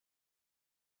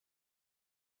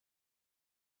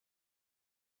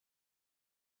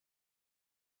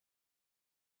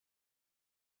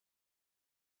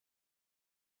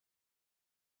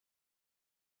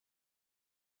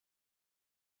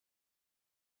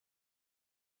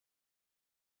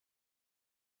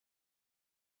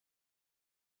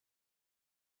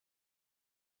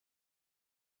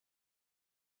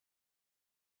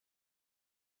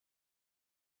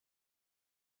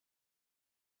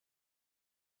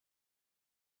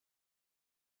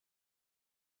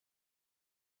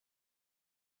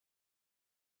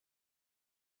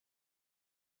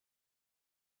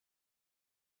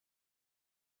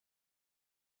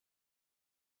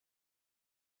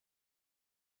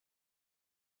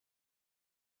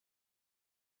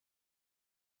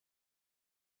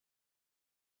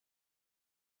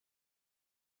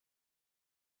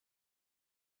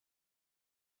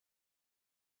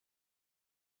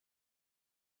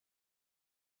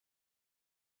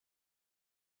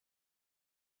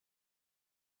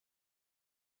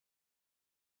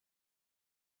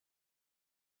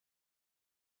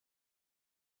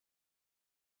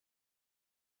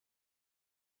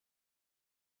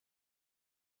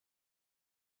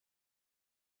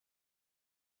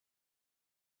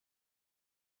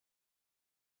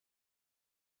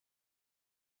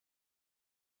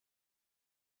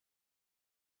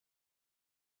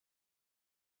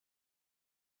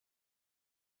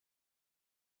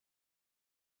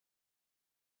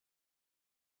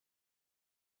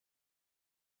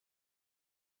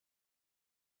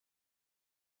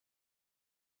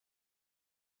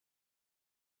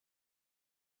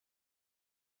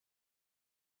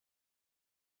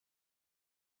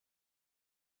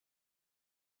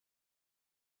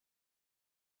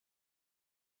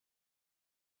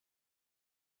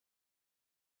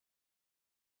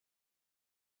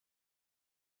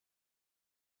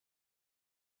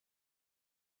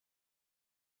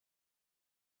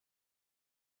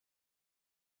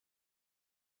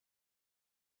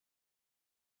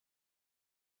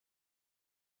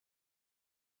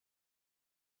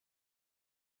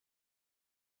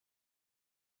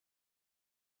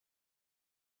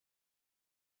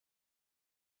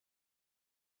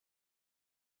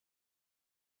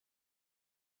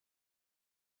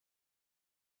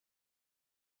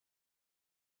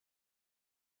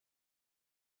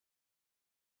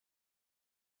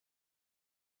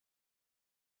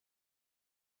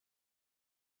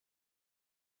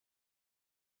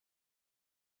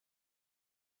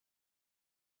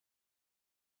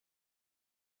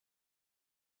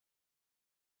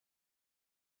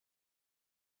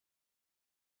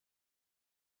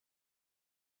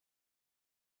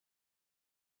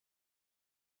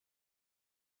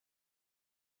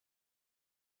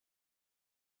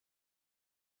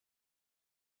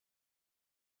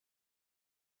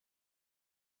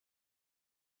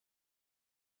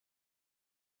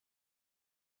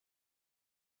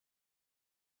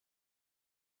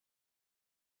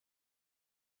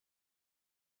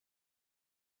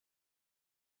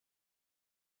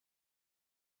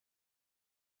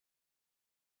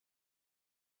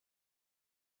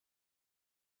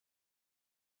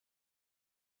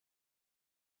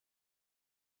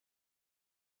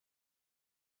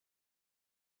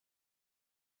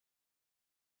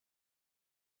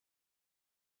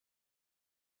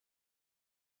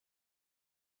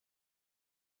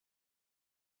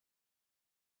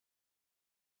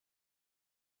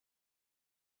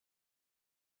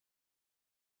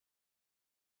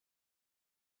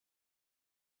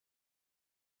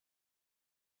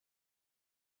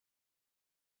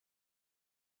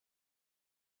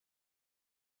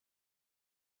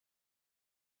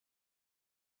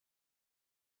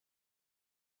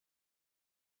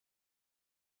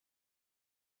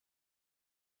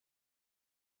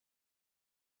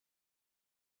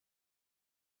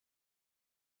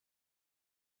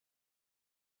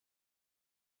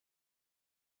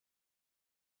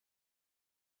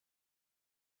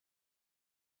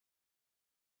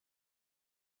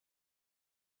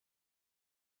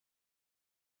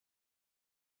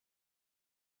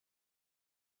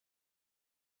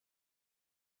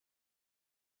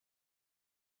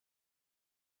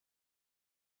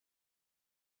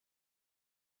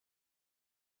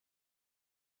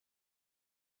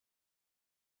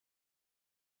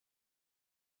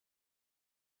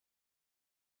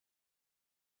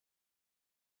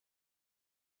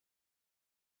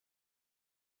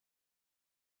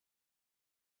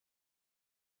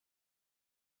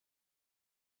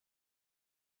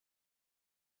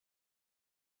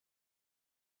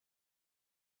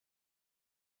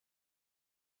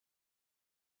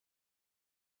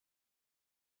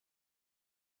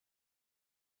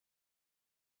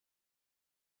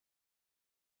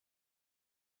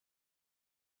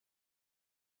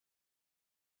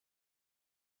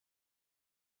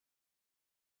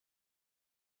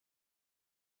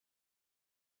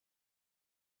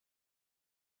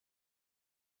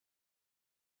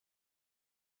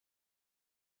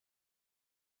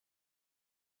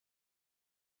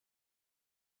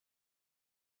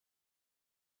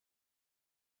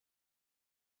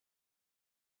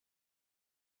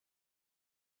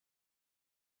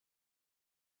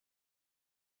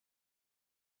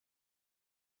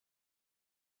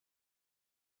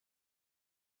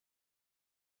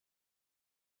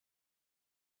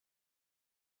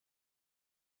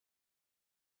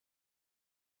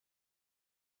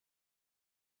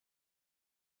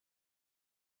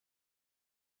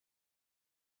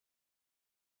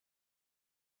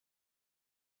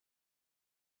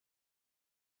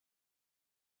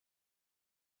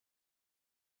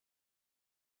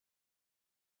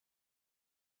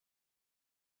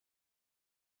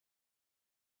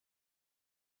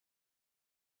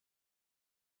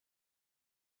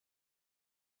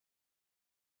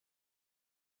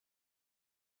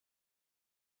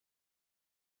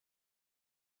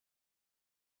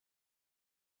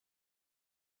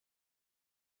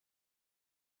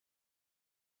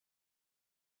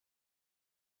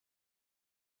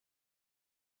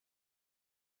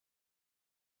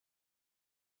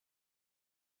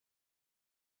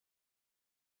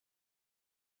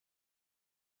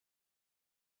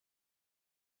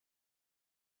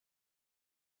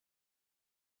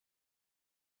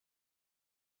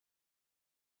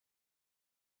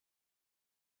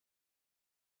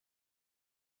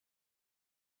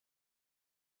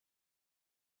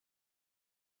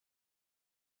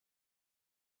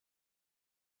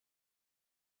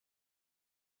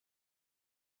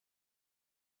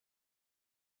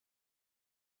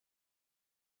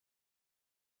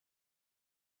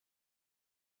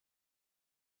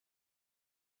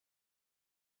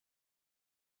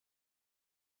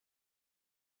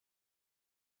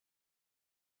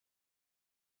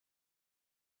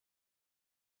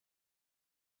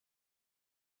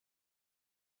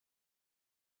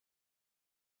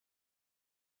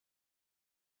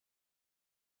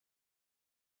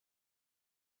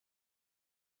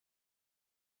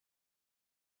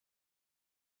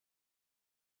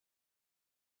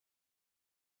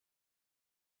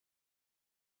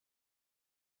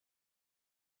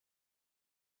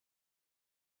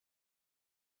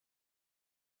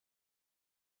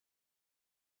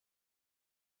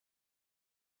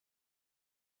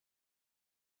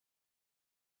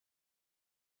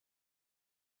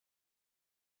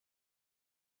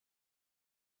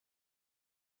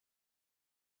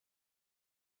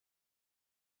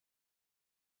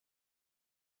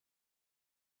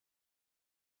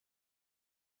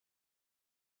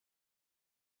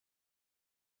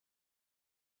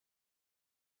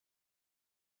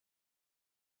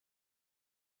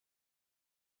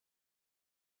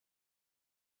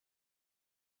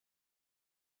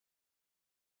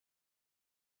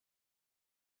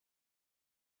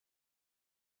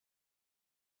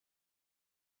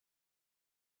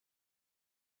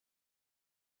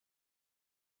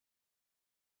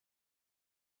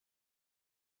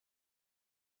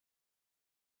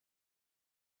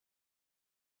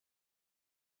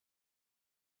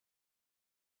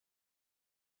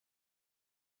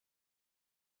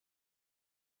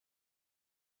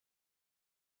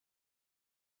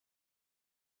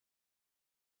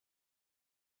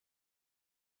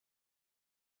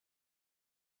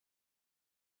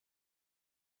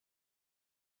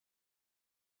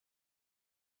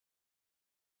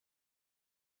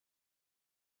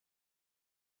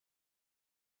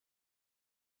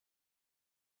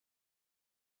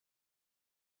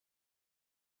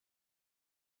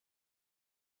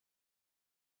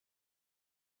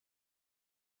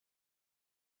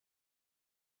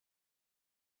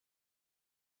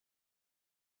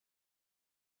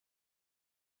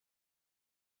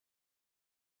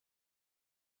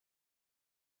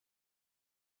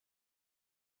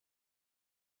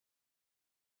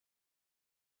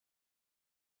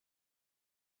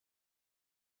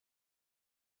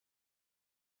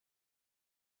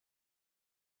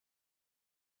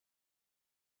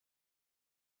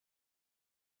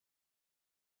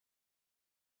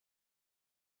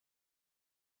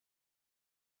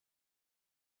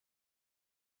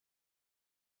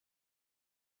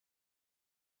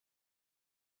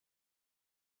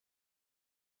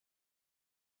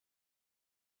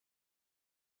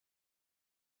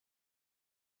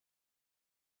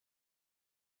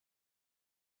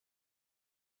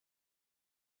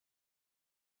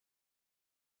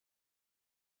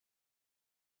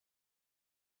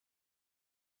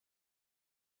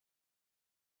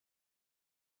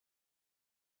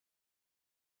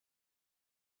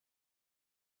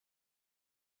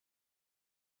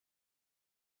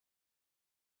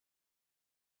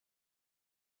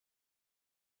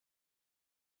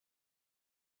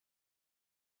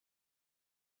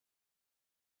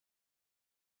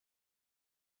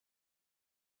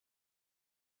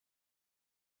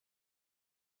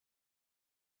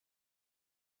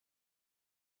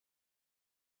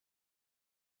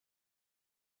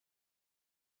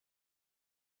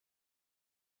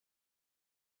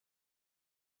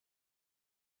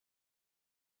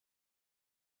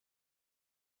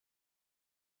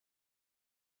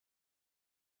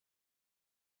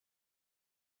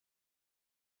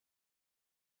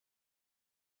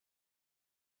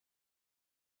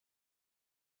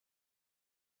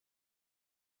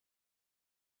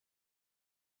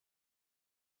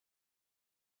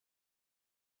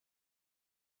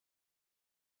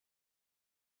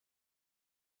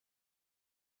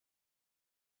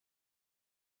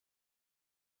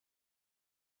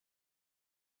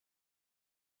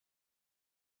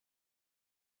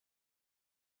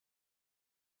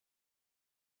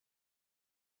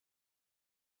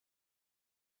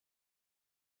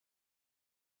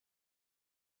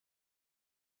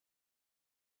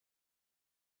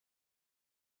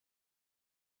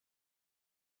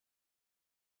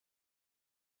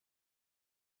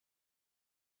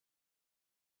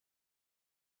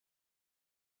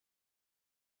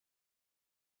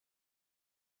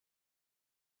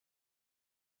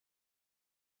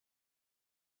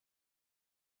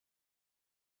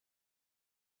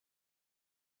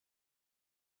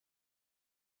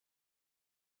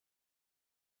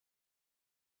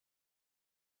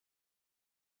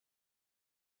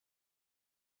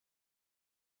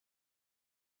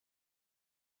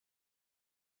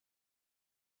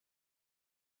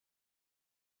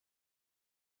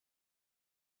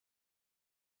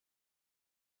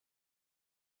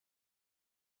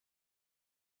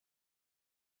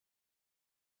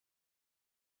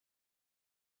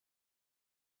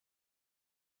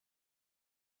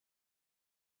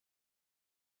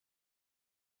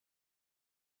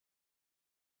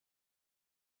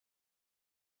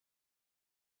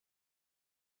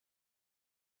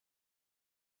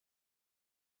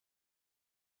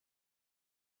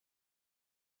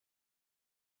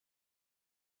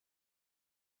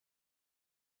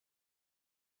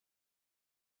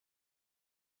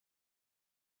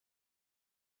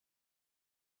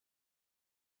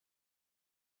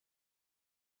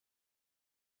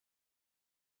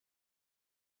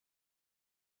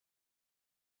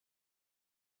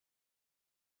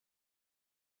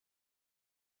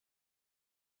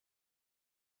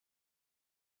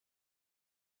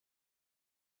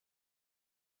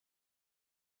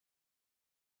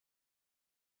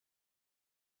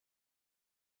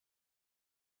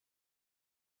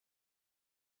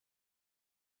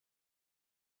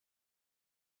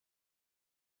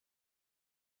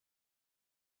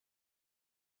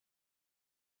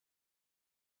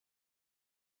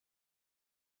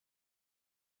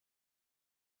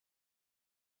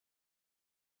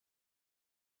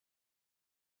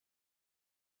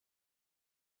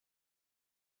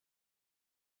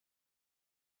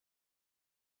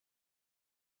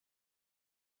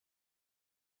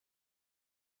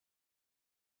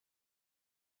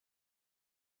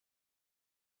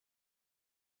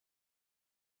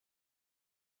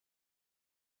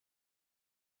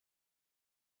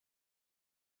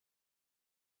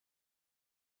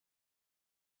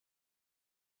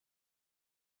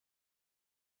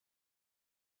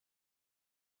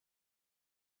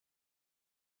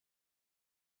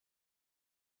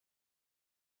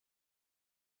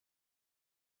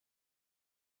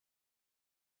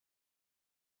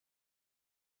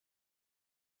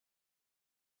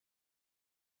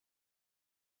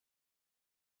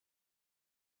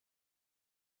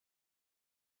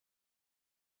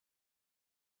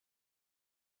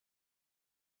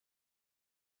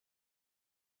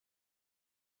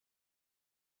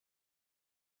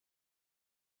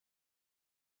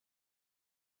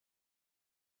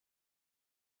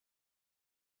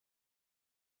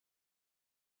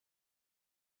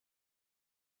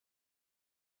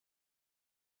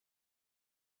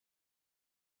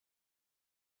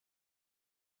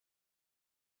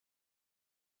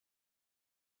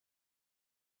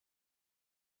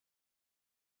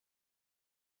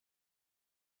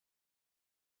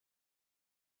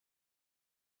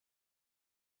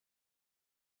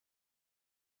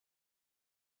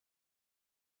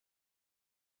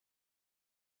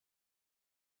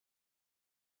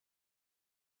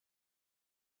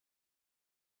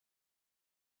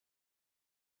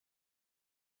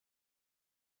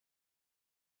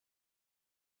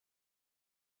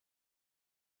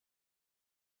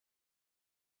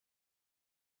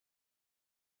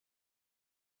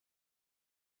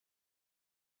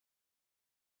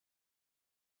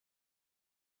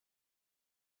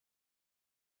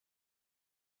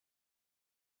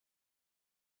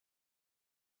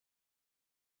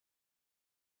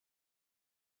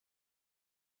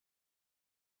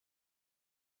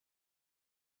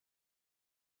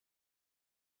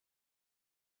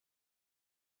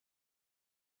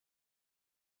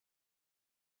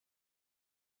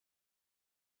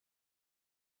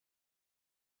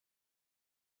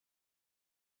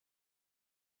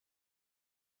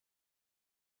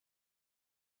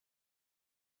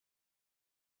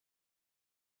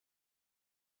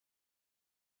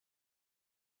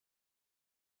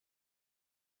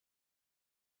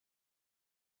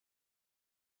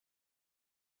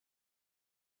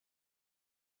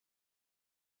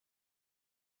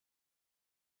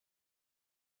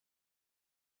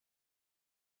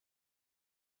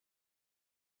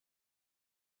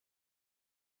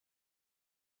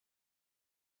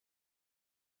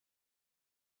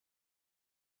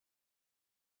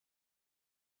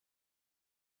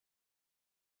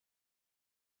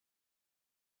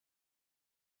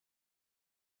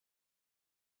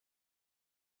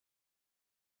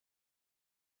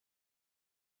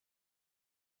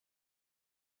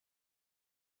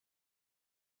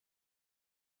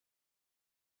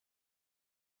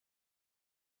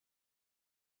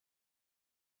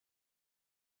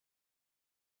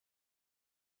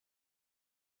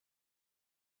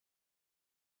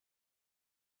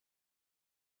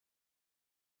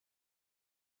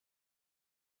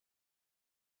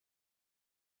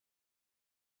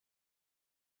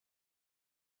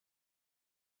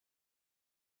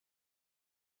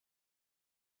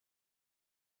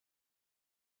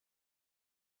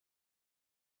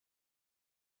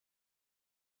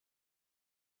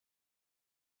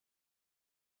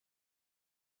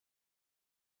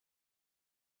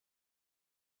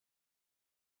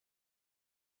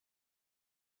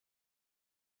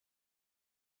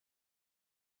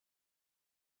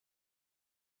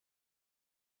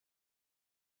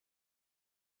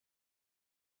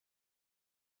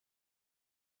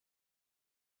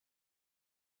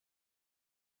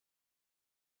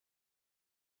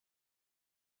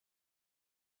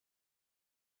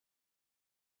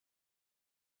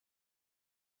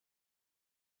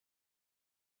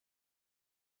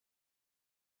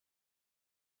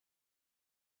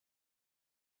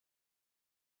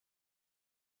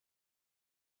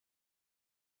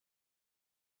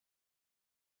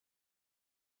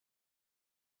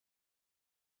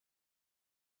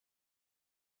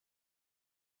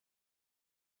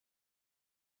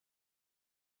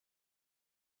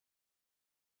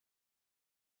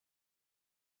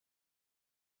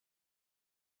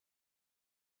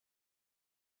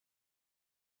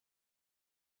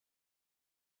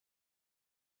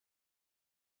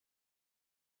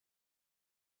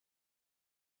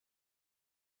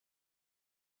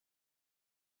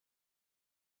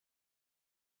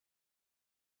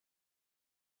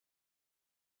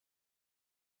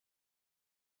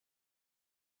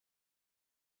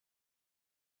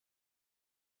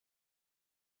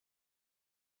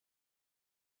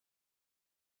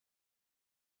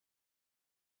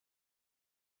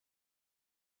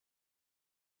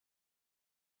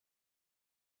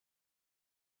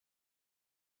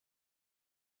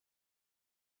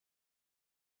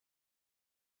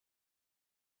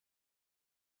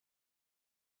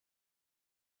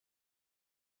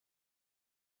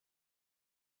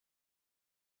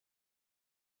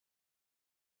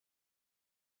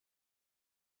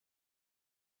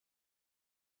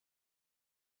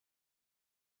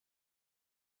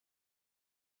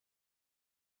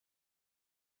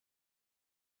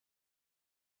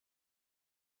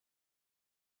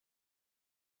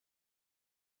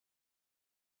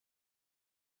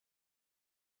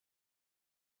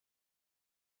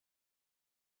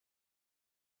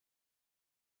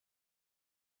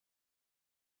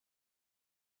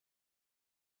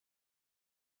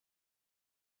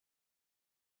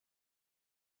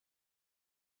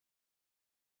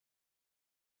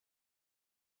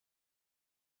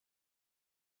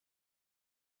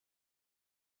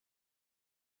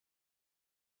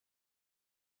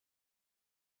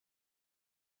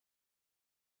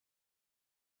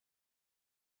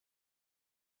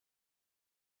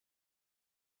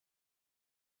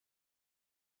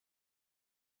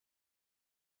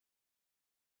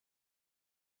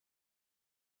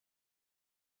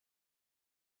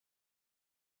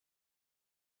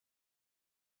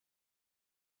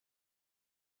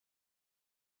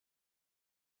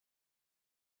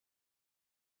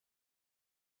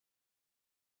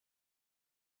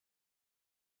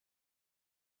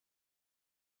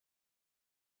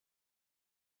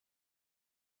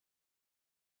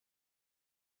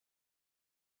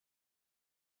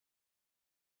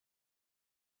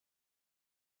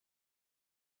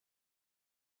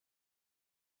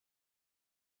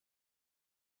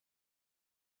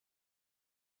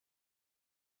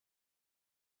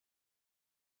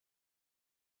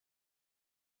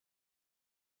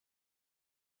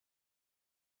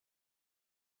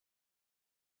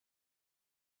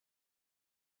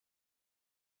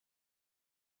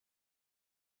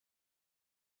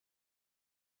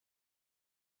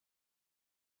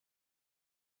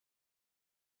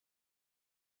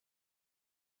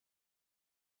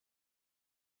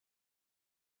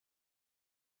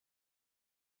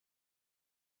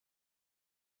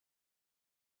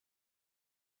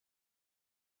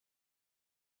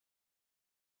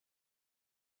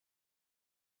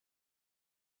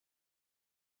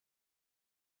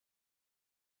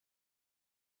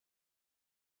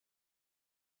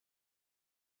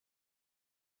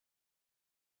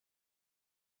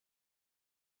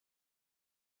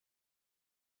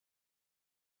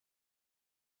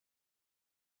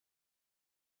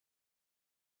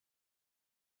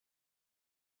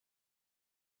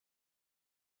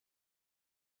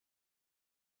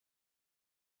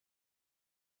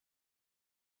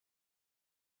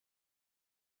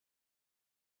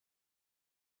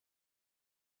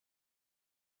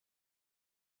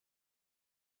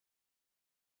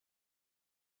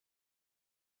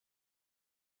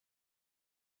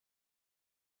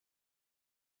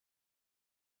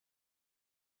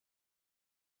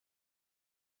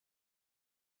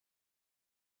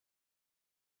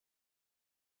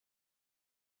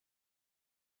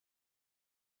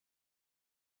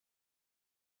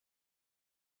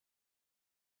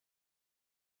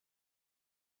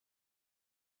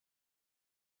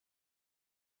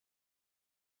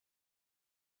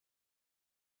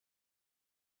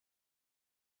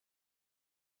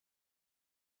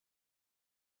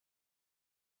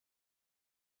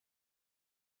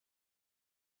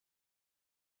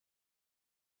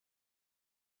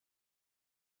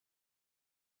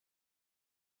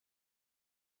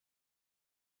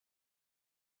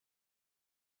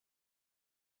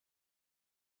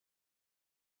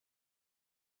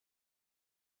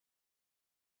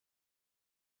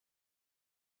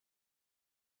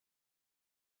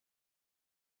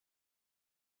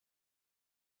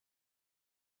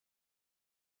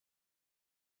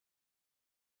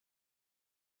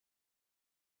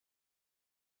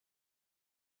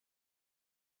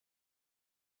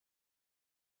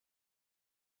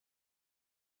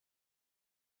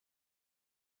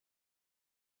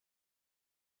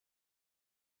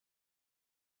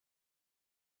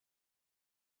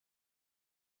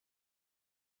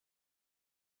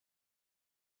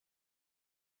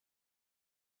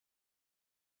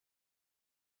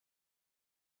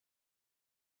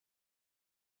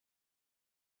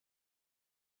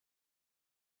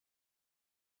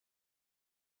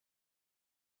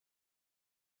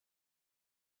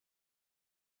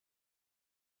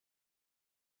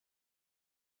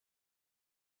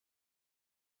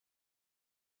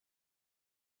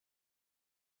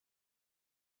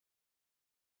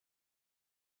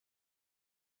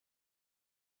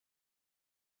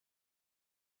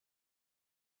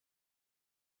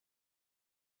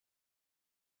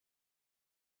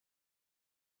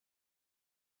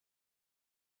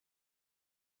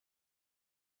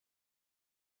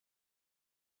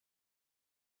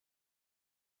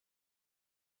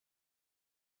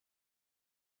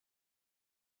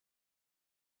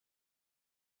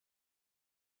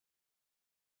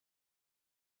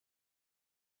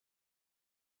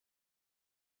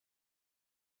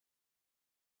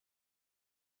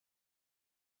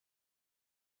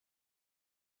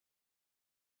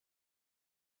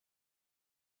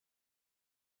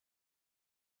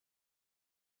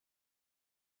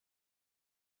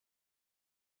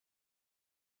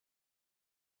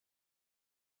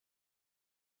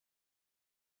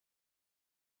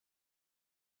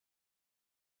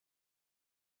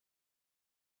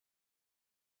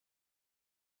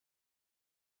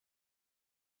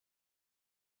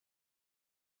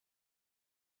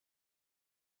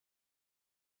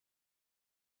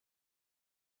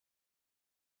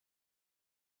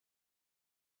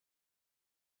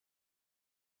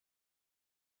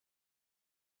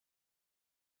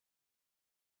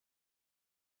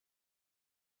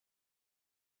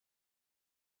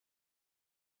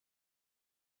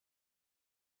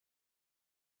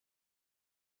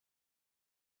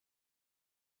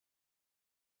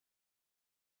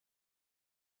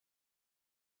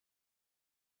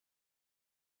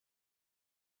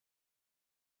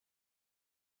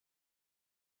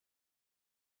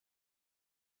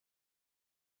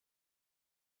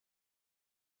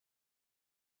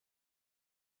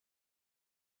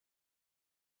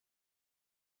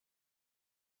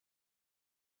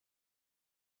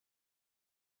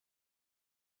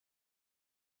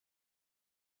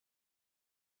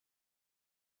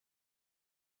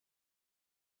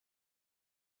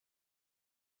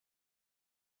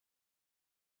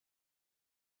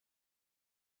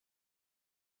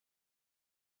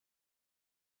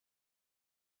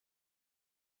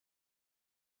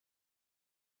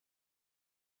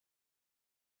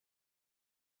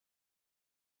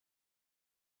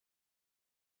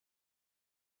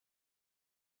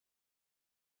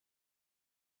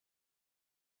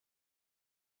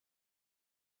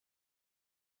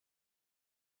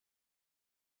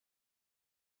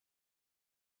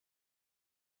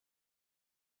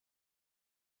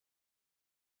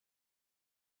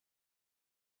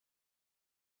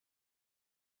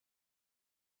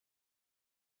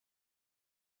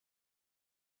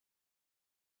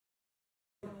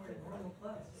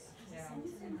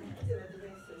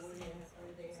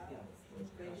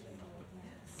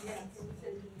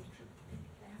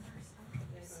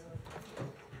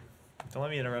Don't let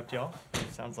me interrupt y'all.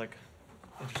 Sounds like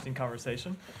interesting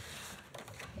conversation.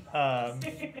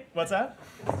 What's that?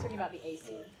 I was talking about the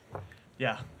AC.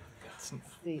 Yeah, it's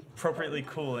appropriately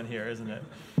cool in here, isn't it?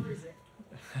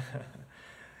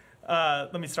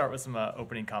 Let me start with some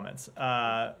opening comments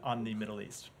on the Middle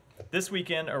East. This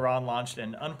weekend, Iran launched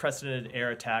an unprecedented air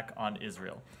attack on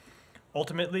Israel.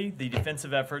 Ultimately, the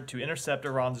defensive effort to intercept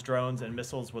Iran's drones and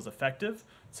missiles was effective,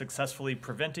 successfully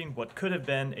preventing what could have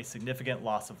been a significant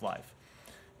loss of life.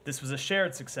 This was a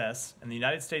shared success, and the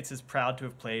United States is proud to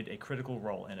have played a critical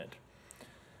role in it.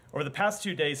 Over the past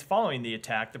 2 days following the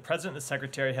attack, the President and the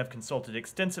Secretary have consulted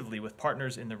extensively with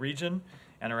partners in the region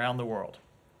and around the world.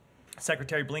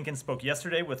 Secretary Blinken spoke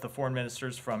yesterday with the foreign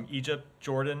ministers from Egypt,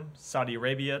 Jordan, Saudi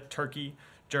Arabia, Turkey,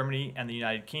 Germany, and the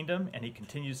United Kingdom, and he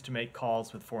continues to make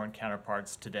calls with foreign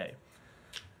counterparts today.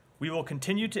 We will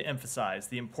continue to emphasize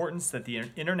the importance that the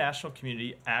international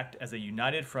community act as a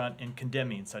united front in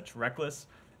condemning such reckless,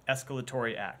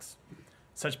 escalatory acts.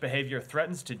 Such behavior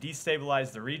threatens to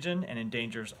destabilize the region and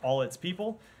endangers all its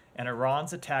people, and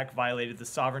Iran's attack violated the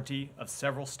sovereignty of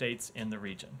several states in the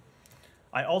region.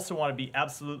 I also want to be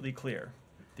absolutely clear.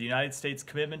 The United States'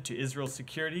 commitment to Israel's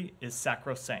security is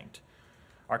sacrosanct.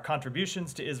 Our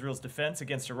contributions to Israel's defense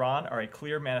against Iran are a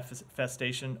clear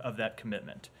manifestation of that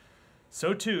commitment.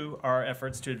 So too are our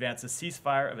efforts to advance a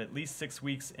ceasefire of at least 6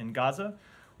 weeks in Gaza,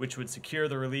 which would secure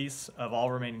the release of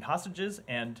all remaining hostages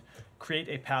and create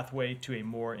a pathway to a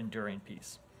more enduring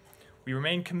peace. We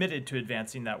remain committed to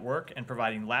advancing that work and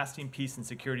providing lasting peace and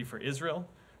security for Israel,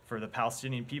 for the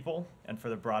Palestinian people, and for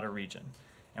the broader region.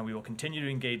 And we will continue to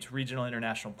engage regional and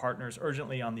international partners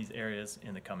urgently on these areas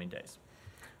in the coming days.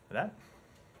 With that.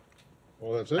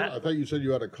 Well, that's it. I thought you said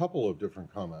you had a couple of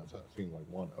different comments. That seemed like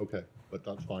one. Okay, but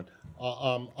that's fine.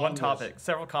 One topic.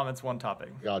 Several comments, one topic.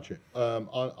 Gotcha.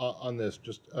 On this,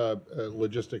 just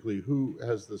logistically, who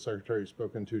has the Secretary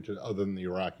spoken to other than the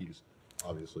Iraqis,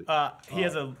 obviously? He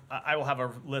has I will have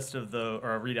a list of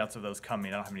readouts of those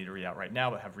coming. I don't have any to read out right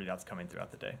now, but have readouts coming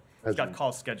throughout the day. He's got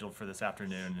calls scheduled for this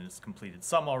afternoon and has completed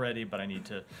some already, but I need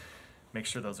to make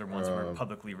sure those are ones we're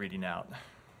publicly reading out.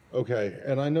 Okay,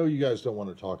 and I know you guys don't want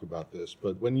to talk about this,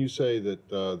 but when you say that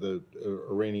the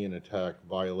Iranian attack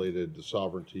violated the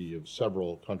sovereignty of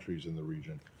several countries in the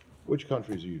region, which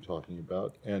countries are you talking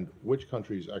about, and which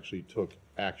countries actually took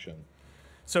action?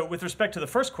 So with respect to the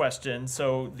first question,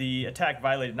 so the attack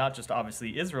violated not just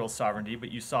obviously Israel's sovereignty,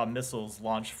 but you saw missiles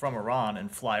launched from Iran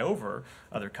and fly over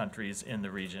other countries in the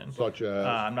region. Such as?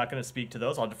 I'm not going to speak to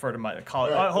those. I'll defer to my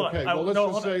colleague. Right, hold okay. on. I will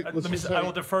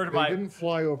defer to they didn't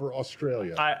fly over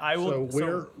Australia. I will.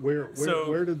 So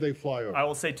where did they fly over? I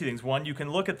will say two things. One, you can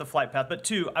look at the flight path, but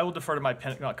two, I will defer to my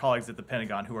colleagues at the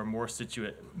Pentagon who are more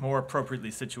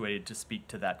appropriately situated to speak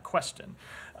to that question.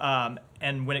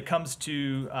 And when it comes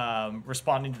to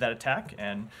responding to that attack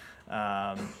and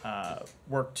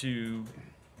work to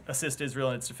assist Israel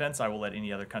in its defense, I will let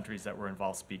any other countries that were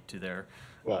involved speak to their.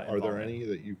 Well, are there any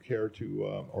that you care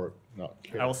to, or not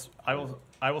care?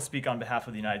 I will speak on behalf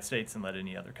of the United States and let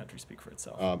any other country speak for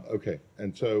itself. Okay,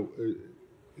 and so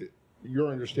your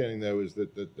understanding, though, is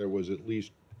that there was at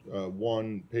least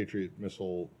one Patriot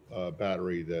missile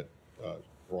battery that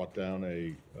brought down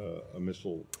a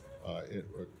missile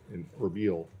in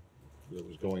Erbil that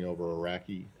was going over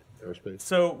Iraqi airspace?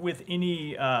 So with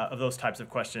any of those types of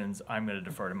questions, I'm going to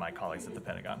defer to my colleagues at the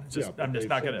Pentagon. I'm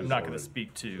not going to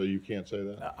speak to. So you can't say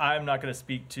that? I'm not going to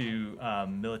speak to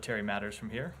military matters from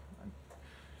here.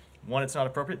 One, it's not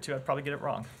appropriate. Two, I'd probably get it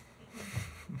wrong.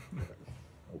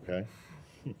 Okay.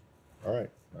 All right.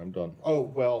 I'm done. Oh,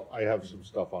 well, I have some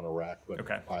stuff on Iraq, but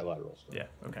bilateral stuff.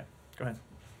 Yeah. Okay. Go ahead.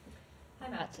 Hi,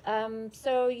 Matt.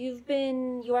 So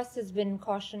U.S. has been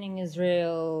cautioning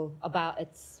Israel about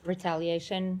its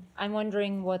retaliation. I'm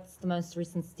wondering what's the most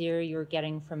recent steer you're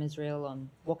getting from Israel on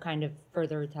what kind of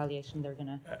further retaliation they're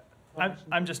going to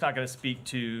I'm just not going to speak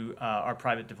to our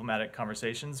private diplomatic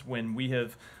conversations. When we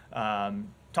have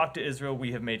talked to Israel,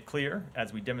 we have made clear,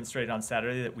 as we demonstrated on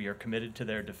Saturday, that we are committed to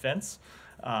their defense.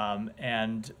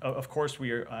 And of course,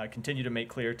 we continue to make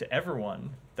clear to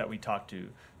everyone that we talk to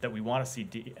that we want to see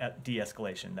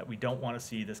de-escalation, that we don't want to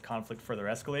see this conflict further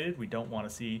escalated. We don't want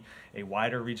to see a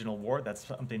wider regional war. That's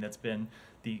something that's been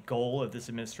the goal of this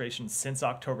administration since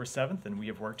October 7th, and we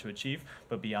have worked to achieve.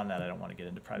 But beyond that, I don't want to get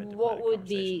into private diplomatic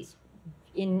conversations.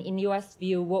 In U.S.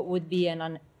 view, what would be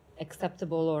an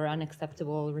acceptable or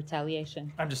unacceptable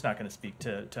retaliation? I'm just not going to speak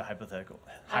to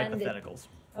hypotheticals.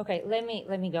 Okay, let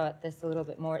me go at this a little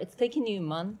bit more. It's taken you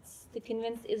months to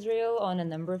convince Israel on a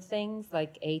number of things,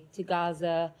 like aid to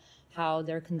Gaza, how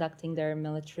they're conducting their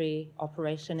military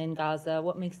operation in Gaza.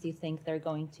 What makes you think they're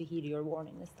going to heed your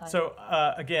warning this time? So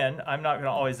again, I'm not going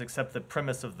to always accept the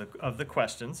premise of the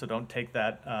question, so don't take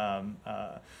that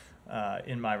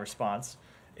in my response.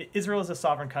 Israel is a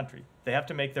sovereign country. They have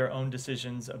to make their own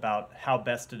decisions about how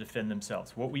best to defend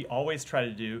themselves. What we always try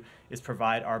to do is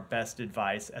provide our best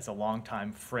advice as a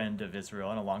longtime friend of Israel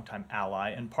and a longtime ally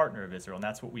and partner of Israel. And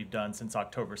that's what we've done since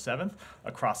October 7th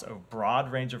across a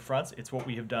broad range of fronts. It's what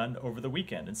we have done over the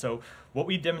weekend. And so what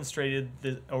we demonstrated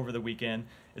over the weekend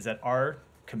is that our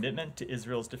commitment to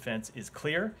Israel's defense is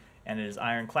clear and it is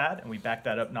ironclad, and we back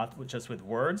that up not just with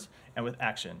words and with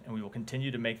action. And we will continue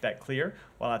to make that clear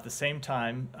while at the same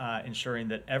time ensuring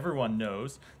that everyone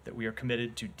knows that we are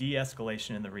committed to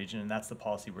de-escalation in the region, and that's the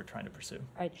policy we're trying to pursue.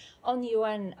 Right. On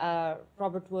UN,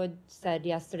 Robert Wood said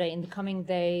yesterday, in the coming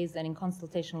days and in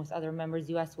consultation with other members,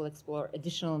 U.S. will explore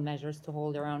additional measures to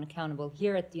hold Iran accountable.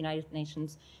 Here at the United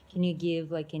Nations, can you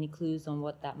give any clues on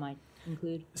what that might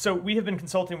include? So we have been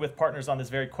consulting with partners on this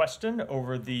very question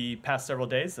over the past several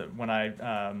days. When I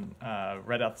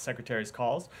read out the Secretary's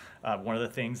calls, one of the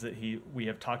things that we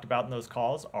have talked about in those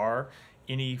calls are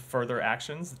any further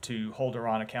actions to hold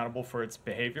Iran accountable for its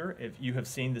behavior. If you have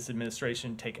seen this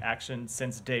administration take action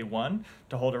since day one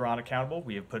to hold Iran accountable,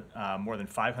 we have put more than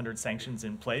 500 sanctions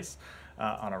in place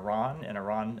on Iran and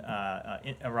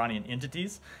Iranian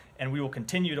entities. And we will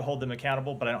continue to hold them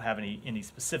accountable, but I don't have any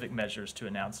specific measures to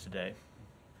announce today.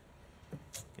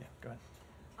 Yeah, go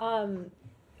ahead.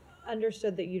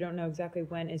 Understood that you don't know exactly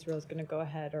when Israel is going to go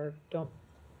ahead or don't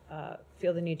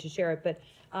feel the need to share it, but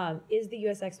is the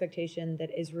U.S. expectation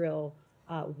that Israel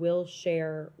will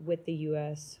share with the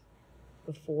U.S.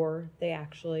 before they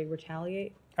actually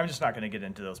retaliate? I'm just not going to get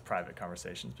into those private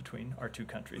conversations between our two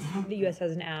countries. The U.S.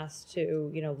 hasn't asked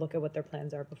to, look at what their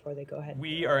plans are before they go ahead.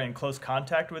 We are in close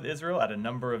contact with Israel at a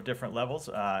number of different levels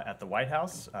at the White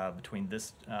House, between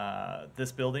this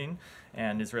building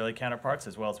and Israeli counterparts,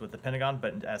 as well as with the Pentagon.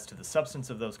 But as to the substance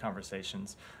of those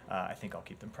conversations, I think I'll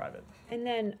keep them private. And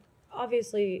then,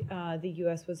 obviously, the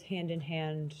U.S. was hand in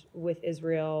hand with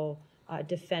Israel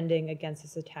defending against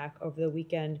this attack over the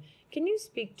weekend. Can you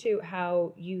speak to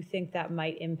how you think that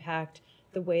might impact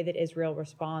the way that Israel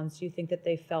responds? Do you think that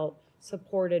they felt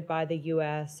supported by the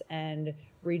U.S. and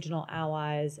regional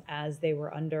allies as they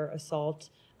were under assault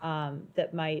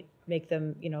that might make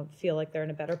them, feel like they're in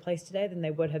a better place today than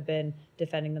they would have been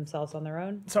defending themselves on their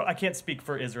own? So I can't speak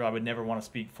for Israel. I would never want to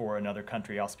speak for another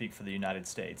country. I'll speak for the United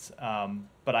States.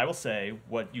 But I will say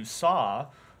what you saw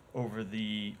over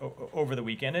the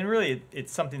weekend, and really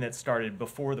it's something that started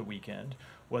before the weekend,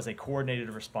 was a coordinated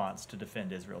response to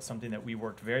defend Israel, something that we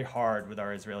worked very hard with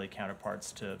our Israeli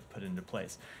counterparts to put into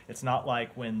place. It's not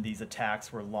like when these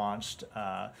attacks were launched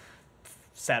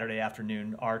Saturday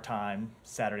afternoon, our time,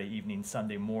 Saturday evening,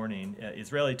 Sunday morning,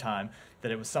 Israeli time,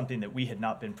 that it was something that we had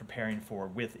not been preparing for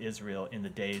with Israel in the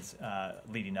days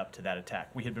leading up to that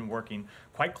attack. We had been working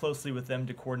quite closely with them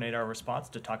to coordinate our response,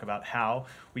 to talk about how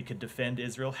we could defend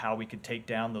Israel, how we could take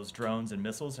down those drones and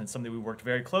missiles, and something we worked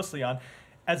very closely on,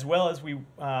 as well as we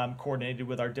coordinated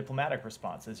with our diplomatic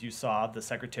response. As you saw, the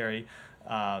Secretary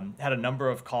had a number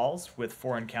of calls with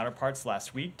foreign counterparts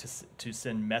last week to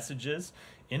send messages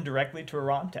indirectly to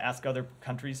Iran, to ask other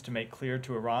countries to make clear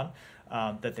to Iran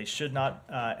that they should not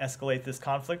escalate this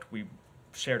conflict. We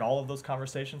shared all of those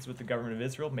conversations with the government of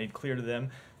Israel, made clear to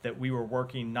them that we were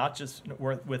working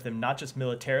with them not just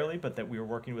militarily, but that we were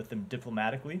working with them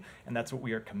diplomatically, and that's what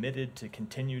we are committed to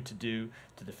continue to do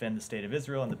to defend the state of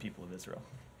Israel and the people of Israel.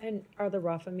 And are the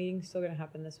Rafah meetings still going to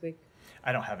happen this week?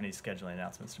 I don't have any scheduling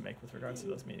announcements to make with regards to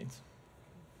those meetings.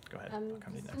 Go ahead. I'll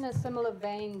come to you next. In a similar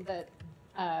vein, that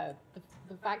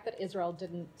the fact that Israel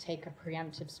didn't take a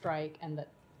preemptive strike and that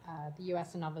the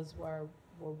U.S. and others were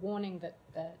warning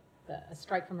that a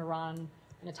strike from Iran,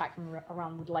 an attack from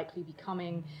Iran would likely be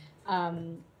coming.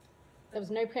 There was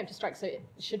no preemptive strike, so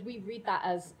should we read that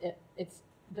as it's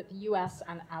that the U.S.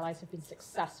 and allies have been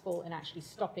successful in actually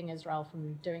stopping Israel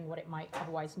from doing what it might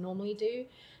otherwise normally do?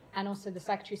 And also the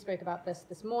Secretary spoke about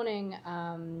this morning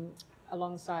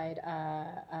alongside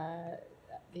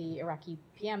the Iraqi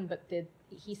PM, but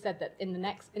he said that in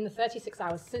the 36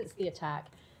 hours since the attack,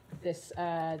 this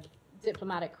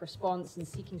diplomatic response and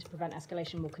seeking to prevent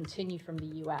escalation will continue from the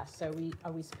U.S. So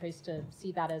are we supposed to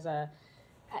see that as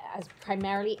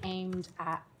primarily aimed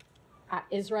at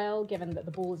Israel, given that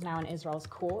the ball is now in Israel's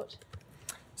court?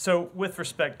 So with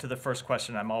respect to the first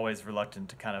question, I'm always reluctant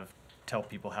to kind of tell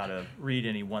people how to read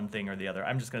any one thing or the other.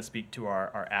 I'm just going to speak to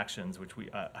our actions, which we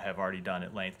have already done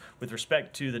at length. With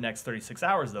respect to the next 36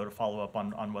 hours, though, to follow up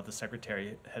on what the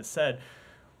Secretary has said,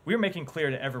 we're making clear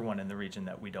to everyone in the region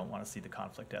that we don't want to see the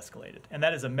conflict escalated. And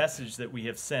that is a message that we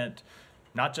have sent,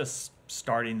 not just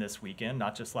starting this weekend,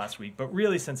 not just last week, but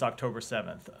really since October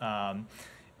 7th.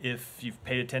 If you've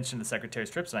paid attention to the Secretary's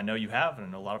trips, and I know you have,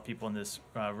 and a lot of people in this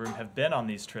room have been on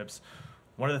these trips,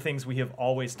 one of the things we have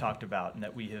always talked about and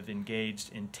that we have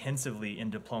engaged intensively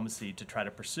in diplomacy to try to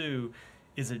pursue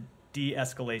is a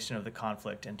de-escalation of the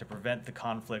conflict and to prevent the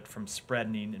conflict from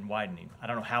spreading and widening. I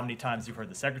don't know how many times you've heard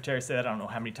the Secretary say that. I don't know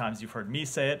how many times you've heard me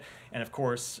say it. And of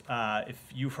course, if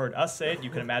you've heard us say it, you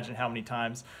can imagine how many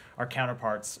times our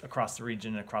counterparts across the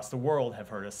region and across the world have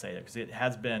heard us say it, because it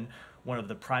has been one of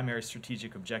the primary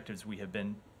strategic objectives we have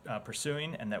been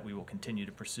pursuing and that we will continue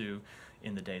to pursue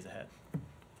in the days ahead.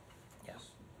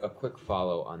 A quick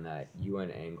follow on that UN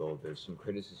angle. There's some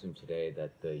criticism today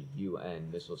that the UN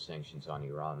missile sanctions on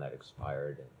Iran that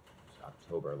expired in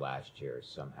October last year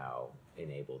somehow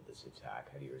enabled this attack.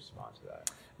 How do you respond to that?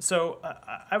 So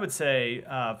I would say,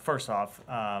 first off,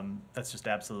 that's just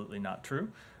absolutely not true.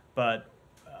 But,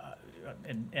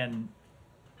 and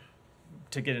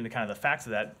to get into kind of the facts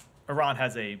of that, Iran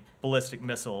has a ballistic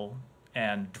missile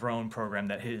and drone program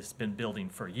that has been building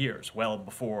for years, well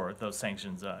before those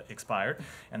sanctions expired,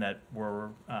 and that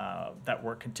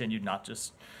work continued not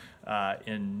just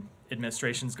in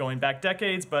administrations going back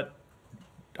decades, but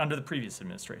under the previous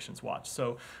administration's watch.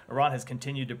 So Iran has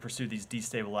continued to pursue these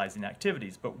destabilizing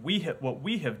activities. But what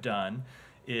we have done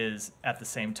is, at the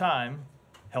same time,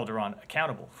 held Iran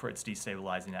accountable for its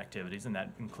destabilizing activities, and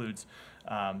that includes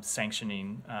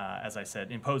sanctioning, as I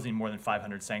said, imposing more than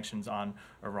 500 sanctions on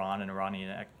Iran and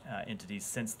Iranian entities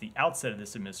since the outset of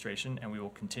this administration, and we will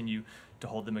continue to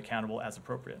hold them accountable as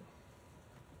appropriate.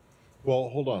 Well,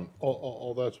 hold on.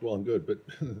 All that's well and good, but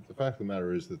the fact of the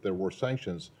matter is that there were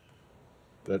sanctions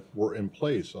that were in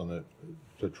place on it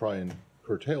to try and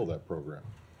curtail that program.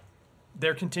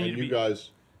 There continue and to you be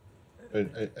guys,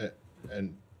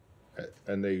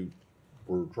 and they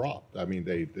were dropped. I mean,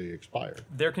 they expired.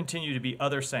 There continue to be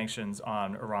other sanctions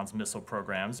on Iran's missile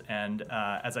programs, and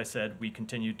as I said, we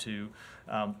continue to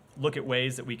look at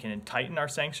ways that we can tighten our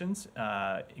sanctions,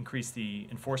 increase the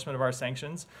enforcement of our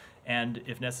sanctions, and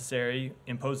if necessary,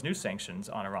 impose new sanctions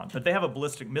on Iran. But they have a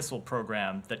ballistic missile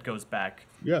program that goes back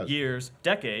years,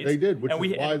 decades. They did, which is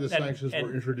why the sanctions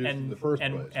were introduced in the first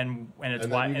place. And it's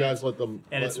and why then you guys let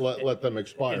them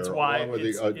expire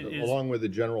along with the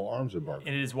general arms embargo.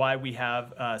 And it is why we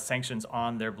have sanctions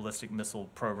on their ballistic missile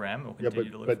program. We'll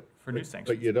continue to look for new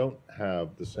sanctions. But you don't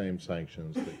have the same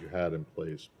sanctions that you had in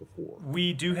place before.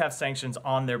 We do have sanctions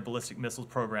on their ballistic missile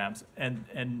programs, and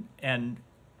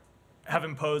have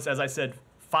imposed, as I said,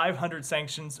 500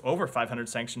 sanctions, over 500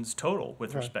 sanctions total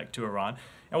with respect to Iran,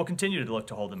 and we'll continue to look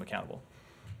to hold them accountable.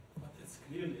 But it's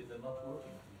clearly they're not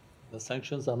working. The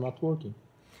sanctions are not working.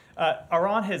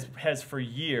 Iran has for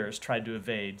years tried to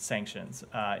evade sanctions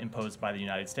imposed by the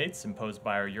United States, imposed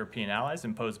by our European allies,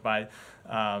 imposed by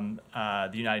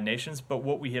the United Nations. But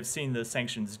what we have seen the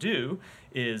sanctions do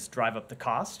is drive up the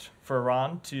cost for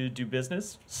Iran to do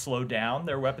business, slow down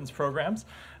their weapons programs,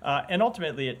 and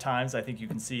ultimately at times I think you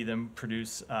can see them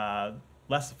produce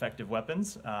less effective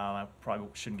weapons. I probably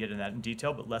shouldn't get into that in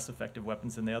detail, but less effective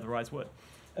weapons than they otherwise would.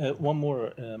 One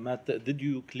more, Matt. Did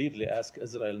you clearly ask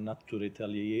Israel not to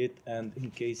retaliate? And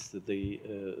in case they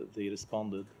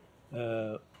responded,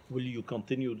 will you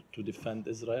continue to defend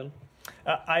Israel?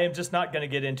 I am just not going to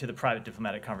get into the private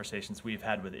diplomatic conversations we've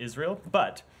had with Israel.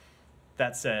 But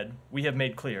that said, we have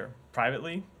made clear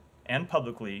privately and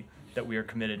publicly that we are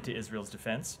committed to Israel's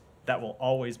defense. That will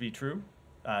always be true.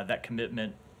 That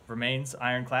commitment remains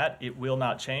ironclad. It will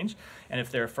not change. And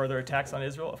if there are further attacks on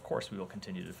Israel, of course we will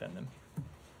continue to defend them.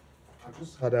 I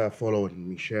just had a follow-on,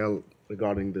 Michelle,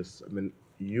 regarding this. I mean,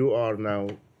 you are now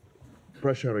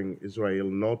pressuring Israel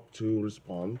not to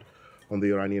respond on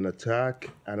the Iranian attack,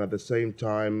 and at the same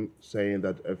time saying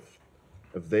that if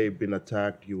they've been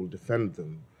attacked, you will defend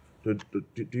them. Do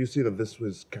you see that this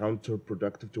was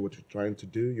counterproductive to what you're trying to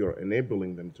do? You're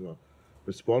enabling them to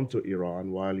respond to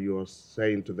Iran while you're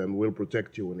saying to them, we'll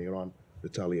protect you when Iran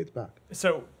retaliates back.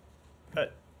 So,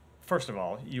 first of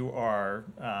all, you are,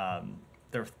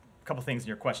 there are a couple things in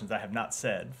your questions I have not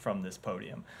said from this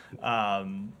podium.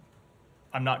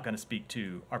 I'm not going to speak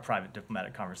to our private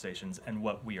diplomatic conversations and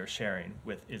what we are sharing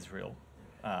with Israel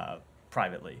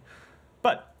privately.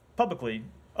 But publicly,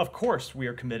 of course, we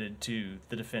are committed to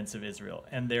the defense of Israel.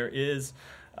 And there is,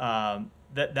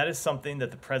 that is something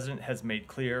that the president has made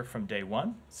clear from day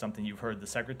one, something you've heard the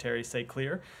secretary say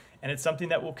clear. And it's something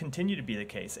that will continue to be the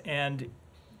case. And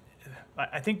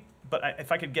I think,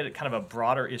 if I could get at kind of a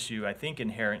broader issue, I think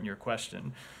inherent in your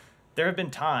question, there have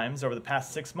been times over the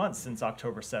past 6 months since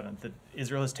October 7th that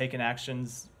Israel has taken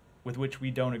actions with which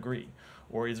we don't agree,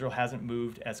 or Israel hasn't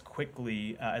moved as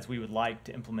quickly as we would like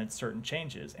to implement certain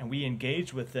changes. And we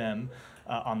engage with them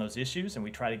on those issues, and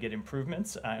we try to get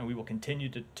improvements, and we will continue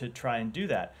to try and do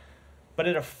that. But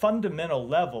at a fundamental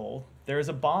level, there is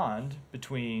a bond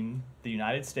between the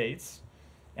United States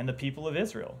and the people of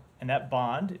Israel. And that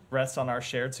bond rests on our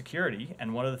shared security.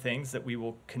 And one of the things that we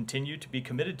will continue to be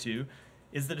committed to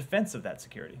is the defense of that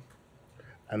security.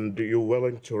 And are you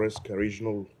willing to risk a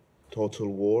regional total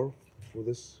war for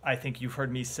this? I think you've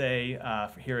heard me say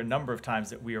here a number of times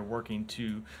that we are working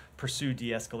to pursue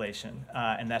de-escalation.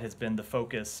 And that has been the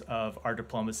focus of our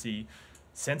diplomacy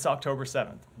since October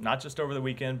 7th, not just over the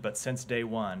weekend, but since day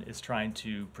one, is trying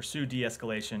to pursue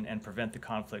de-escalation and prevent the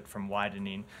conflict from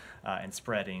widening and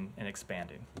spreading and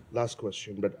expanding. Last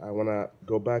question, but I want to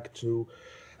go back to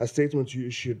a statement you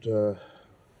issued an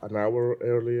hour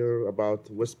earlier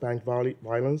about West Bank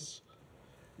violence.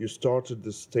 You started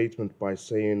the statement by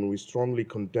saying, "We strongly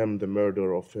condemn the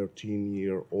murder of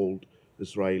 13-year-old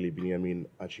Israeli Benjamin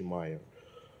Achimayer."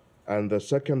 And the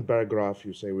second paragraph,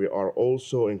 you say, "We are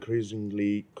also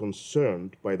increasingly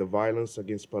concerned by the violence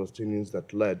against Palestinians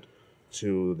that led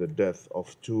to the death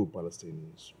of 2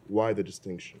 Palestinians." Why the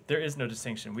distinction? There is no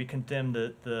distinction. We condemn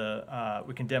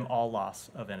we condemn all loss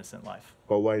of innocent life.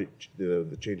 But why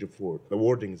the change of word? The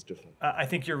wording is different. I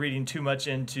think you're reading too much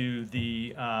into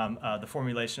the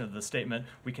formulation of the statement.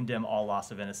 We condemn all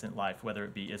loss of innocent life, whether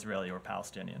it be Israeli or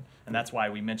Palestinian, and that's why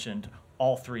we mentioned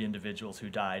all 3 individuals who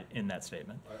died in that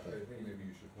statement. I think maybe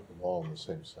you should put them all in the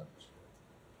same sentence.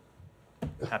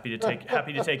 Happy to take your. I'm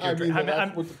happy to take your.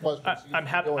 I'm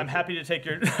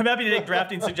happy to take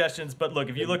drafting suggestions. But look,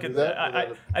 if you look at,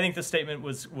 I think the statement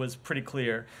was pretty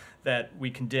clear that we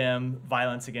condemn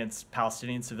violence against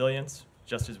Palestinian civilians,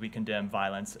 just as we condemn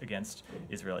violence against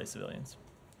Israeli civilians.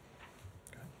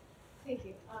 Thank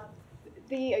you.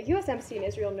 The U.S. Embassy in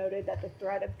Israel noted that the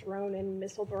threat of drone and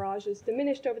missile barrages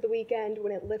diminished over the weekend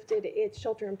when it lifted its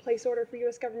shelter-in-place order for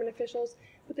U.S. government officials,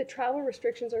 but the travel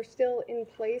restrictions are still in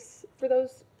place for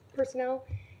those personnel.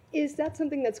 Is that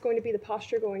something that's going to be the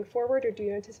posture going forward, or do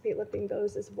you anticipate lifting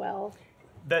those as well?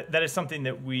 That is something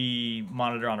that we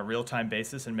monitor on a real-time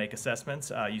basis and make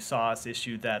assessments. You saw us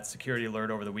issue that security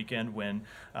alert over the weekend when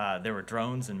there were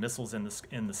drones and missiles in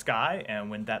the sky,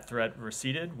 and when that threat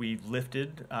receded, we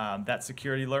lifted that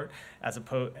security alert.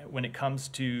 When it comes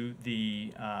to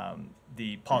the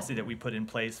policy that we put in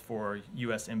place for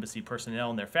U.S. Embassy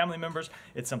personnel and their family members,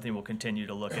 it's something we'll continue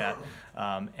to look at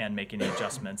and make any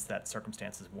adjustments that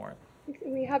circumstances warrant.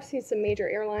 We have seen some major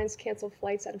airlines cancel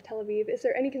flights out of Tel Aviv. Is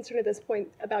there any concern at this point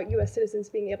about U.S. citizens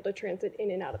being able to transit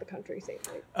in and out of the country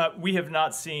safely? We have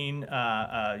not seen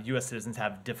U.S. citizens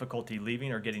have difficulty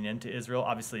leaving or getting into Israel.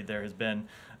 Obviously, there has been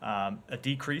a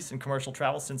decrease in commercial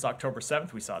travel since October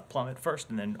 7th. We saw it plummet first,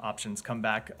 and then options come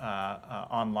back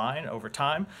online over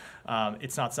time.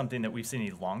 It's not something that we've seen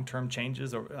any long-term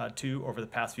changes to over the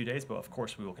past few days, but of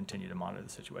course, we will continue to monitor the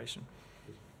situation.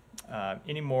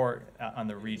 Any more on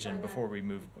the region before we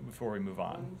move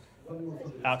on?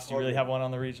 Alex, do you really have one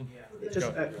on the region?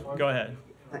 Go ahead.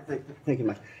 Thank you,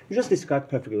 Mike. You just described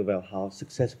perfectly well how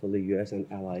successfully U.S. and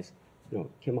allies,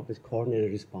 came up with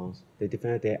coordinated response. They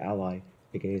defended their ally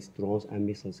against drones and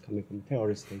missiles coming from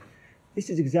terrorist state. This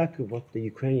is exactly what the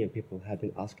Ukrainian people have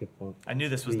been asking for. I knew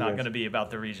this was not going to be about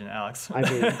the region, Alex. I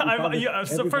mean,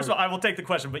 so first of all, I will take the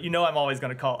question, but I'm always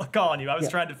going to call on you. I was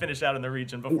trying to finish out in the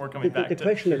region before coming back to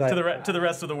the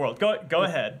rest of the world. Go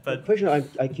ahead. But the question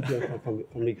I keep hearing from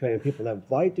the Ukrainian people is,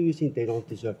 why do you think they don't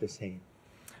deserve the same?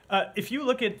 If you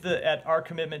look at our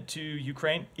commitment to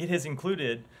Ukraine, it has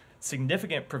included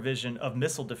significant provision of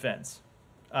missile defense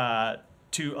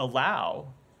to allow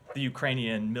the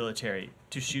Ukrainian military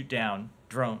to shoot down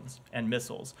drones and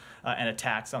missiles and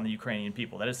attacks on the Ukrainian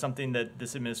people. That is something that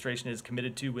this administration is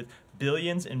committed to, with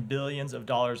billions and billions of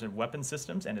dollars in weapon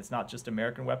systems, and it's not just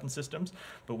American weapon systems,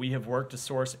 but we have worked to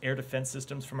source air defense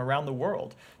systems from around the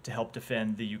world to help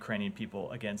defend the Ukrainian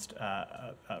people against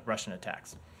Russian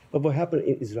attacks. But what happened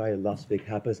in Israel last week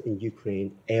happens in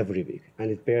Ukraine every week.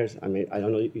 And it bears, I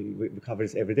don't know, we cover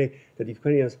this every day, that the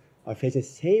Ukrainians are facing the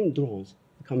same drones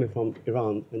coming from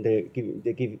Iran, and they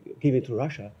give it to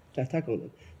Russia to attack on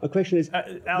them. My question is,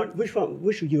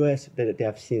 which U.S. that they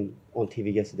have seen on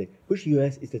TV yesterday, which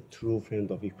U.S. is the true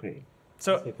friend of Ukraine?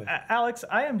 So, Alex,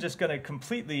 I am just going to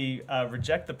completely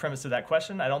reject the premise of that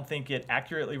question. I don't think it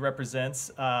accurately represents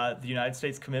the United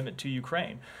States' commitment to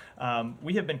Ukraine.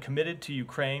 We have been committed to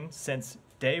Ukraine since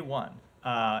day one.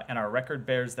 and our record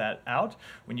bears that out.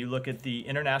 When you look at the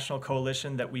international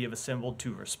coalition that we have assembled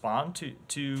to respond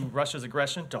to Russia's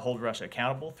aggression, to hold Russia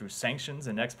accountable through sanctions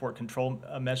and export control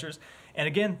measures, and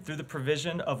again, through the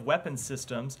provision of weapons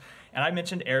systems. And I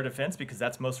mentioned air defense because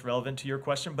that's most relevant to your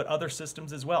question, but other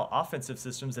systems as well, offensive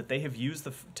systems that they have used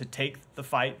to take the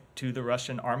fight to the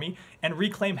Russian army and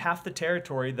reclaim half the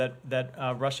territory that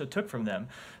Russia took from them.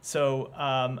 So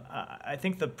I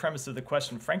think the premise of the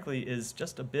question, frankly, is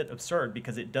just a bit absurd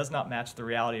because it does not match the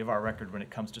reality of our record when it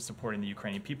comes to supporting the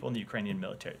Ukrainian people and the Ukrainian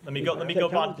military. Let me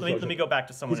go back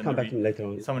to someone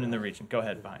in the region. Go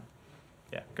ahead, behind.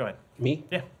 Yeah, go ahead. Me?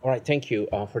 Yeah. All right, thank you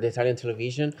for the Italian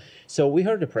television. So we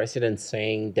heard the president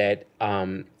saying that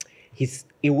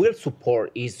he will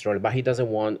support Israel, but he doesn't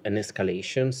want an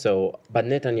escalation. But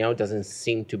Netanyahu doesn't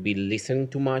seem to be listening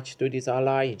too much to this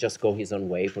ally. He just goes his own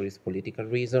way for his political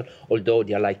reason, although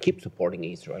the ally keeps supporting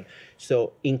Israel.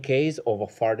 So in case of a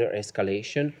further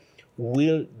escalation,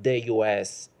 will the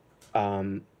U.S.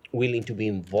 Willing to be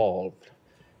involved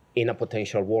in a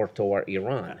potential war toward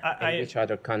Iran, and which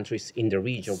other countries in the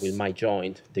region might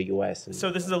join the U.S.?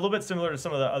 So this is a little bit similar to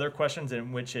some of the other questions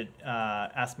in which it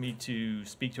asked me to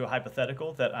speak to a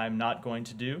hypothetical that I'm not going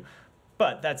to do.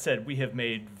 But that said, we have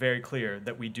made very clear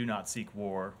that we do not seek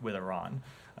war with Iran.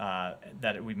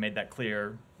 We've made that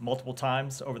clear multiple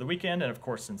times over the weekend, and of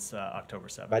course since October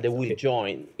 7th. But they will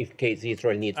join if case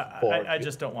Israel needs support. I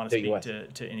just don't want to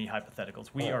speak to any hypotheticals.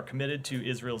 We are committed to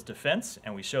Israel's defense,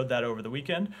 and we showed that over the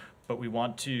weekend. But we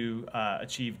want to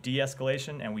achieve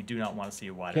de-escalation, and we do not want to see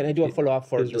a wider. Can I do a follow-up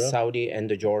for the Saudi and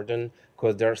the Jordan,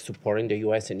 because they're supporting the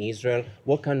U.S. and Israel?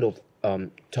 What kind of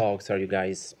talks are you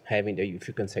guys having? If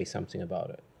you can say something about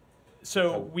it.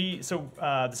 So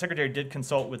the Secretary did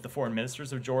consult with the foreign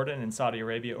ministers of Jordan and Saudi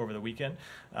Arabia over the weekend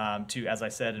to, as I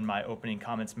said in my opening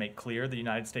comments, make clear the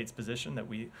United States position that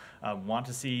we want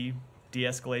to see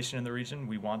de-escalation in the region.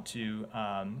 We want to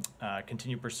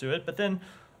continue to pursue it. But then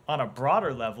on a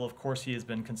broader level, of course, he has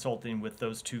been consulting with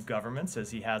those two governments, as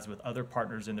he has with other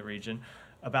partners in the region,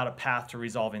 about a path to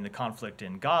resolving the conflict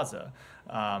in Gaza.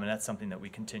 And that's something that we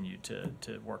continue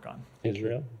to work on.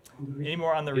 Israel? Any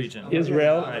more on the region?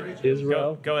 Israel? Right.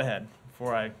 Israel? Go ahead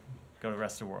before I go to the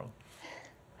rest of the world.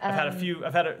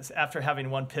 After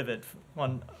having one pivot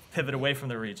away from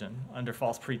the region under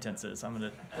false pretenses. I'm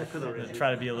going to try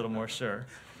to be a little more sure.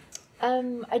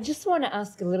 I just want to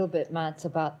ask a little bit, Matt,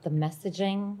 about the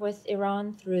messaging with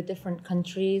Iran through different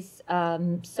countries.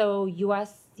 So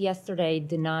U.S. yesterday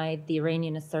denied the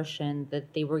Iranian assertion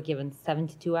that they were given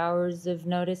 72 hours of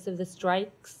notice of the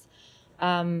strikes.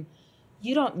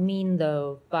 You don't mean,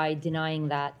 though, by denying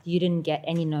that, you didn't get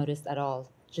any notice at all,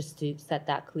 just to set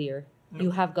that clear. No. You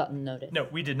have gotten notice. No,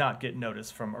 we did not get notice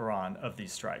from Iran of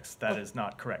these strikes. That is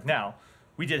not correct. Now,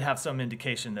 we did have some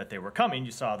indication that they were coming.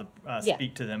 You saw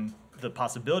speak to them, the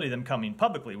possibility of them coming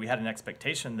publicly. We had an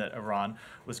expectation that Iran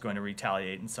was going to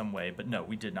retaliate in some way, but no,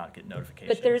 we did not get notification.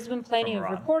 But there's been plenty of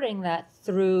reporting that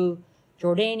through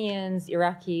Jordanians,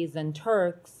 Iraqis, and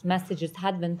Turks, messages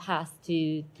had been passed to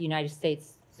the United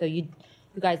States. So you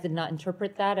guys did not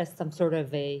interpret that as some sort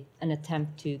of an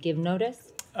attempt to give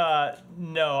notice?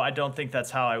 No, I don't think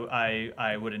that's how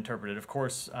I would interpret it. Of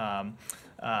course,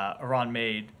 Iran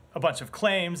made a bunch of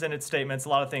claims in its statements. A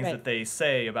lot of things that they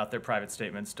say about their private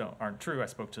statements aren't true. I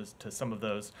spoke to some of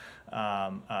those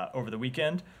over the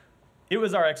weekend. It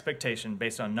was our expectation,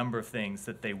 based on a number of things,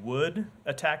 that they would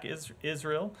attack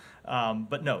Israel.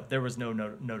 But no, there was no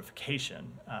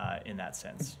notification in that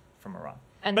sense from Iran.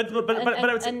 But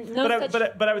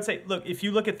I would say, look, if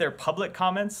you look at their public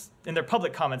comments,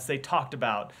 they talked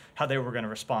about how they were going to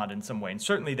respond in some way. And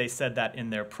certainly they said that in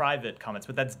their private comments,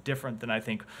 but that's different than I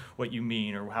think what you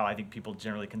mean, or how I think people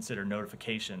generally consider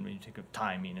notification when you think of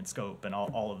timing and scope and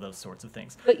all of those sorts of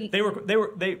things. But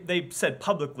they said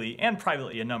publicly and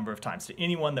privately a number of times to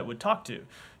anyone that would talk to,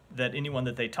 that anyone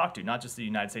that they talked to, not just the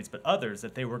United States, but others,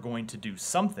 that they were going to do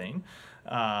something.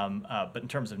 But in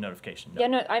terms of notification,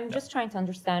 no. I'm just trying to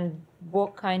understand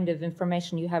what kind of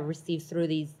information you have received through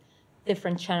these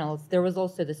different channels. There was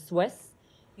also the Swiss.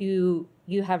 You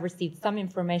have received some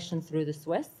information through the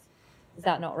Swiss. Is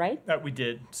that not right? We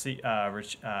did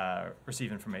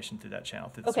receive information through that channel,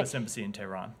 through the Swiss Embassy in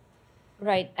Tehran.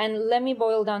 Right, and let me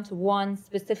boil down to one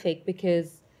specific,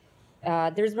 because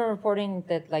there's been reporting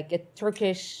that like a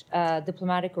Turkish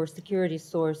diplomatic or security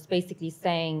source basically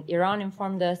saying Iran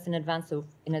informed us in advance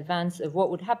of what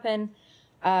would happen.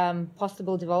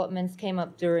 Possible developments came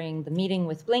up during the meeting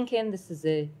with Blinken. This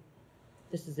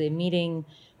is a meeting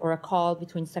or a call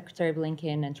between Secretary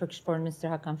Blinken and Turkish Foreign Minister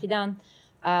Hakan Fidan.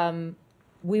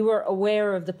 We were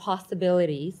aware of the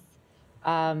possibilities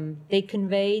They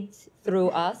conveyed through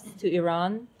us to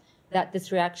Iran that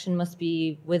this reaction must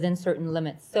be within certain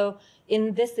limits. So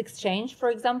in this exchange, for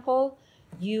example,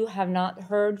 you have not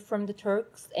heard from the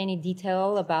Turks any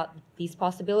detail about these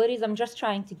possibilities. I'm just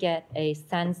trying to get a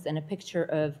sense and a picture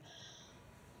of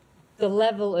the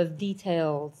level of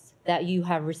details that you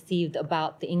have received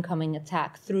about the incoming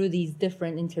attack through these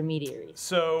different intermediaries.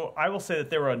 So I will say that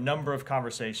there were a number of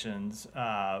conversations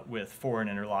with foreign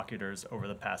interlocutors over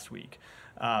the past week.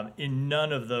 In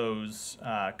none of those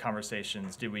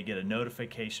conversations did we get a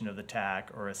notification of the attack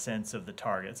or a sense of the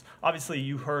targets. Obviously,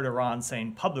 you heard Iran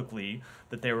saying publicly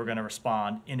that they were going to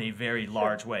respond in a very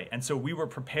large way. And so we were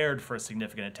prepared for a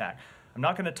significant attack. I'm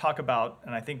not going to talk about,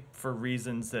 and I think for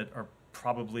reasons that are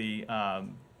probably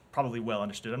well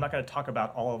understood, I'm not going to talk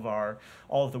about all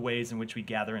of the ways in which we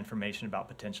gather information about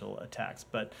potential attacks.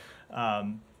 But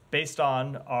based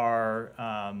on our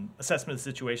assessment of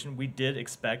the situation, we did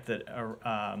expect that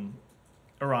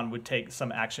Iran would take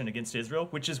some action against Israel,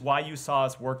 which is why you saw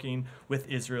us working with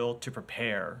Israel to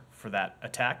prepare for that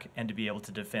attack and to be able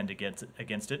to defend against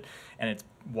it. And it's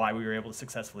why we were able to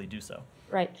successfully do so.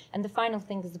 Right. And the final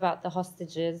thing is about the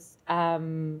hostages.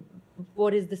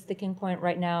 What is the sticking point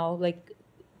right now? Like,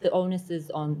 the onus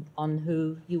is on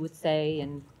who, you would say,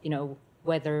 and,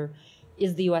 whether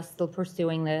is the U.S. still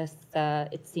pursuing this?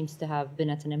 It seems to have been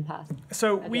at an impasse.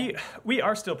 So we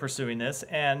are still pursuing this,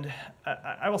 and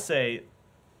I will say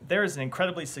there is an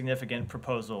incredibly significant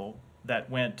proposal that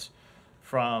went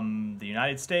from the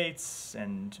United States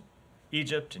and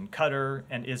Egypt and Qatar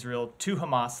and Israel to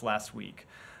Hamas last week.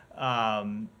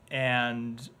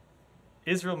 And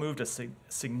Israel moved a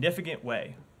significant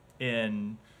way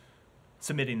in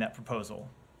submitting that proposal.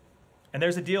 And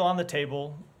there's a deal on the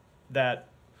table that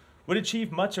would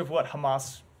achieve much of what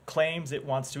Hamas claims it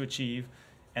wants to achieve,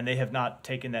 and they have not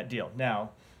taken that deal. Now,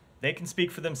 they can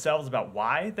speak for themselves about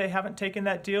why they haven't taken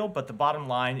that deal, but the bottom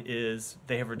line is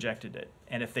they have rejected it.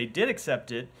 And if they did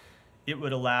accept it, it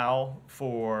would allow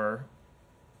for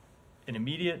an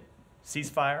immediate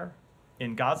ceasefire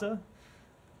in Gaza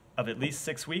of at least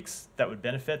 6 weeks that would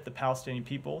benefit the Palestinian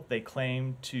people they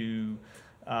claim to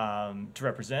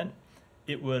represent.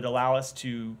 It would allow us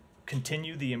to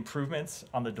continue the improvements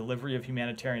on the delivery of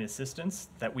humanitarian assistance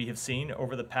that we have seen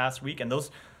over the past week. And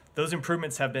those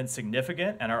improvements have been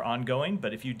significant and are ongoing,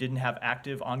 but if you didn't have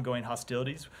active ongoing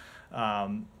hostilities,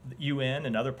 the UN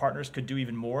and other partners could do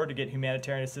even more to get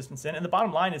humanitarian assistance in. And the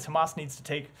bottom line is Hamas needs to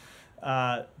take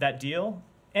that deal,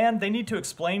 and they need to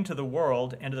explain to the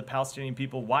world and to the Palestinian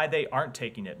people why they aren't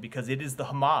taking it, because it is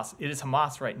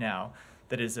Hamas right now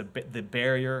that is the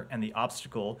barrier and the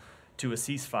obstacle to a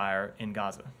ceasefire in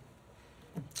Gaza.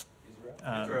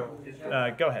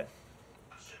 Go ahead.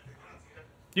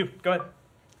 You, go ahead.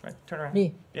 Right, turn around.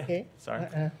 Me? Yeah, Okay. sorry.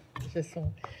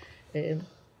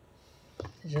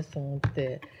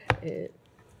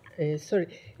 Sorry.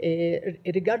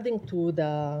 Regarding to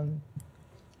the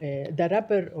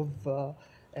rapper of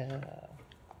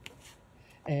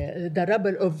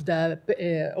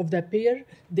the pair,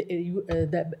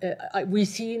 we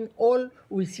seen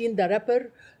the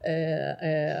rapper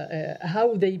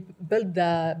how they built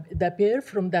the pair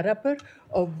from the rapper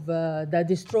of the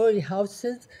destroyed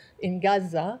houses in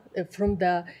Gaza from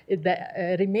the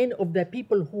remain of the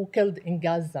people who killed in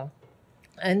Gaza,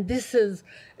 and this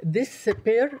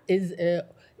pair is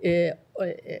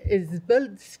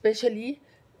built specially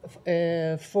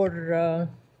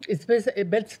it's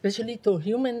built specially to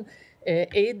human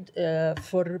aid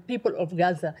for people of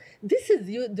Gaza. This is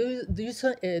you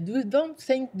don't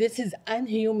think this is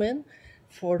inhuman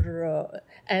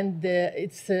and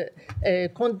it's a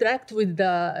contract with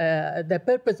the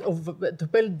purpose of to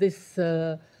build this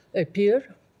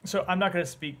pier? So I'm not going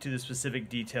to speak to the specific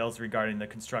details regarding the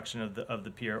construction of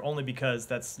the pier, only because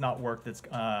that's not work that's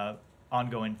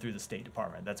ongoing through the State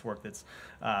Department. That's work that's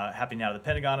happening out of the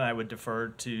Pentagon, and I would defer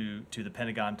to the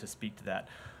Pentagon to speak to that.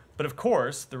 But of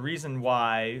course, the reason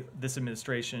why this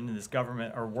administration and this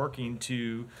government are working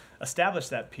to establish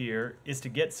that pier is to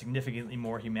get significantly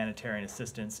more humanitarian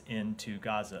assistance into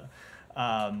Gaza.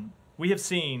 We have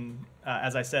seen,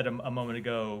 as I said a moment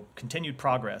ago, continued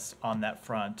progress on that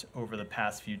front over the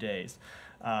past few days.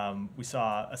 We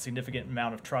saw a significant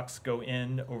amount of trucks go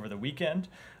in over the weekend.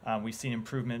 We've seen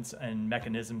improvements in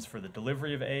mechanisms for the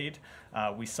delivery of aid.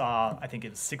 We saw, I think it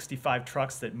was 65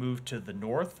 trucks that moved to the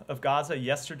north of Gaza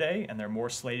yesterday, and there are more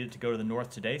slated to go to the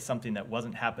north today, something that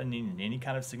wasn't happening in any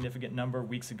kind of significant number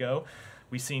weeks ago.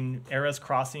 We've seen Erez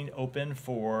crossing open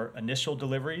for initial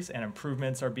deliveries, and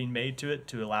improvements are being made to it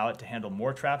to allow it to handle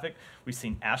more traffic. We've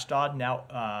seen Ashdod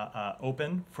now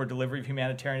open for delivery of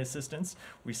humanitarian assistance.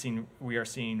 We are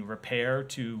seeing repair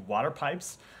to water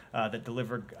pipes that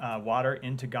deliver water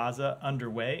into Gaza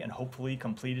underway and hopefully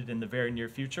completed in the very near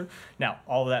future. Now,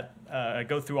 all of that,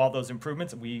 go through all those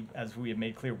improvements. We, as we have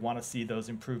made clear, want to see those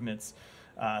improvements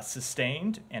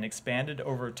sustained and expanded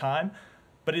over time.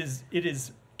 But it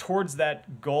is towards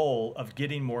that goal of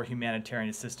getting more humanitarian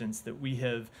assistance that we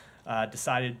have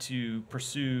decided to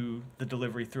pursue the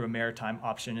delivery through a maritime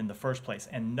option in the first place,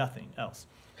 and nothing else.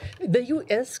 The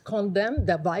U.S. condemned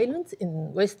the violence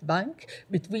in West Bank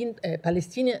between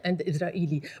Palestinian and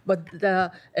Israeli, but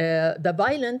the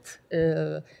violence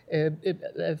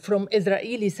from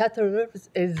Israeli settlers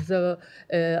is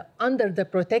under the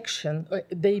protection.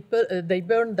 They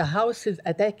burned the houses,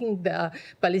 attacking the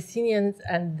Palestinians,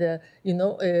 and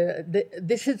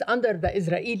this is under the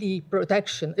Israeli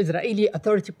protection, Israeli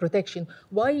authority protection.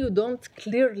 Why you don't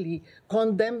clearly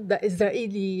condemn the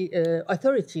Israeli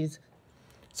authorities?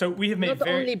 So we have made not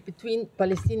only between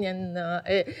Palestinian,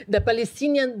 the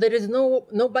Palestinian, there is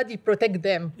nobody protect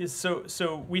them.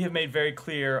 So we have made very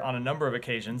clear on a number of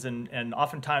occasions, and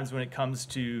oftentimes when it comes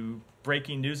to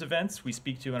breaking news events, we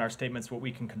speak to in our statements what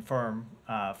we can confirm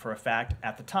for a fact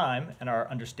at the time, and our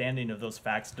understanding of those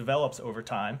facts develops over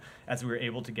time as we were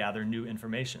able to gather new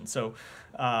information. So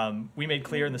we made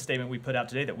clear in the statement we put out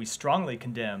today that we strongly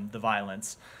condemn the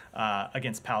violence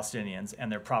against Palestinians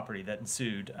and their property that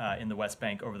ensued in the West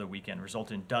Bank over the weekend,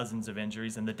 resulting in dozens of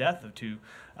injuries and the death of 2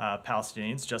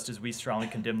 Palestinians, just as we strongly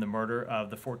condemn the murder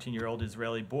of the 14-year-old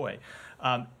Israeli boy.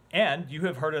 And you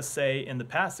have heard us say in the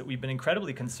past that we've been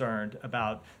incredibly concerned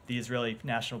about the Israeli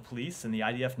National Police and the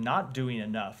IDF not doing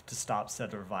enough to stop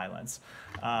settler violence,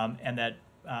 and that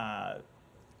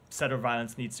settler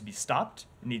violence needs to be stopped,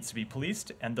 needs to be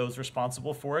policed, and those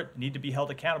responsible for it need to be held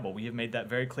accountable. We have made that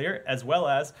very clear, as well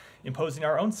as imposing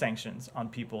our own sanctions on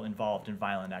people involved in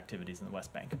violent activities in the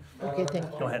West Bank. Okay, thank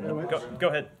you. Go ahead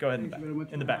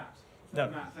in the back. No.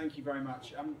 Matt, thank you very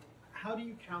much. How do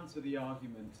you counter the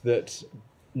argument that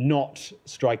not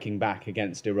striking back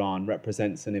against Iran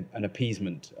represents an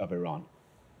appeasement of Iran?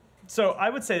 So I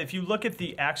would say if you look at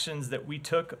the actions that we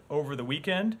took over the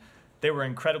weekend, they were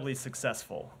incredibly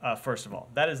successful, first of all.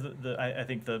 That is, I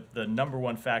think, the number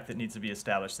one fact that needs to be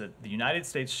established, that the United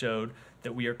States showed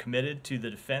that we are committed to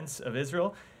the defense of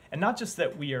Israel, and not just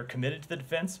that we are committed to the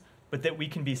defense, but that we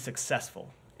can be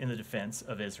successful in the defense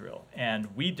of Israel. And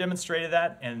we demonstrated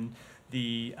that, and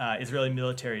the Israeli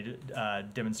military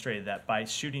demonstrated that by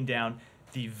shooting down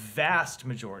the vast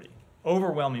majority,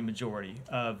 overwhelming majority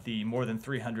of the more than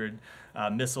 300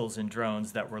 missiles and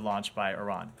drones that were launched by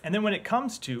Iran. And then when it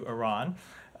comes to Iran,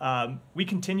 we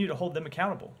continue to hold them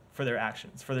accountable for their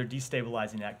actions, for their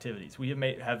destabilizing activities. We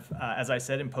have, as I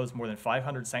said, imposed more than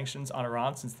 500 sanctions on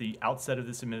Iran since the outset of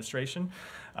this administration,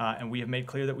 and we have made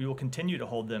clear that we will continue to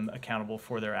hold them accountable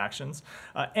for their actions.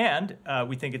 And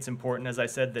we think it's important, as I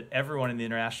said, that everyone in the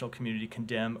international community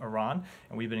condemn Iran,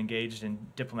 and we've been engaged in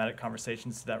diplomatic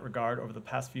conversations to that regard over the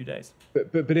past few days.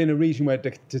 But in a region where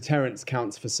deterrence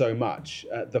counts for so much,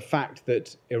 the fact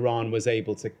that Iran was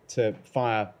able to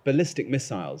fire ballistic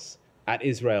missiles at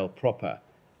Israel proper,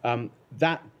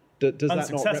 that does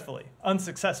unsuccessfully. That not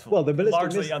unsuccessfully. Well, the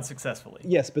largely unsuccessfully.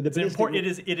 Yes, but the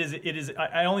it is.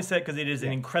 I only say it because it is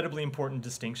an incredibly important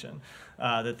distinction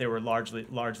that they were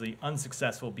largely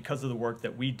unsuccessful because of the work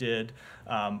that we did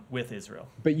with Israel.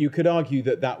 But you could argue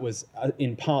that that was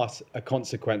in part a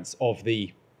consequence of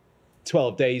the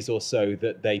 12 days or so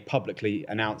that they publicly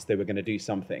announced they were going to do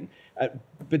something.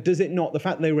 But does it not, the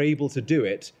fact they were able to do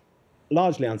it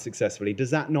largely unsuccessfully, does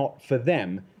that not, for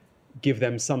them, give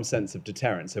them some sense of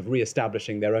deterrence, of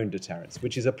re-establishing their own deterrence,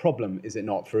 which is a problem, is it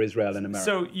not, for Israel and America?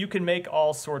 So you can make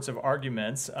all sorts of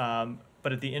arguments,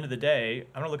 but at the end of the day,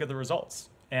 I'm going to look at the results.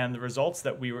 And the results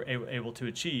that we were able to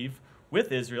achieve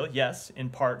with Israel, yes, in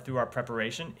part through our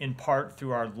preparation, in part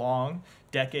through our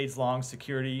decades-long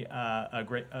security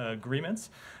agreements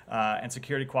and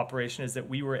security cooperation, is that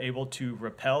we were able to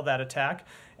repel that attack,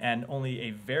 and only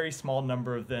a very small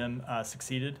number of them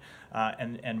succeeded.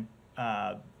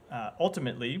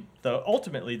 Ultimately,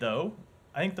 though,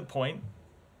 I think the point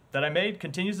that I made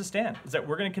continues to stand, is that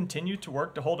we're going to continue to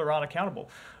work to hold Iran accountable.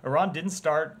 Iran didn't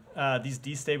start these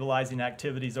destabilizing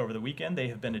activities over the weekend. They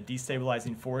have been a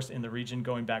destabilizing force in the region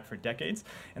going back for decades,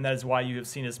 and that is why you have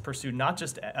seen us pursue not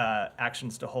just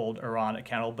actions to hold Iran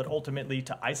accountable, but ultimately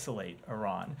to isolate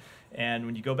Iran. And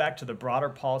when you go back to the broader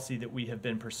policy that we have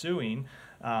been pursuing,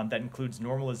 that includes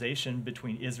normalization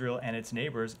between Israel and its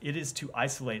neighbors, it is to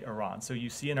isolate Iran. So you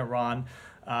see an Iran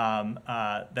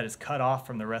that is cut off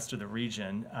from the rest of the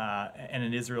region, and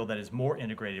an Israel that is more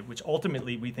integrated, which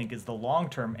ultimately we think is the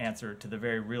long-term answer to the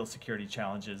very real security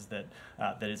challenges that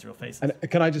that Israel faces. And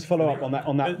can I just follow up on that?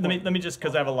 Let me just,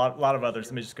 because I have a lot of others.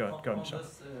 Let me just go, Michelle.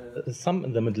 Some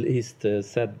in the Middle East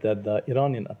said that the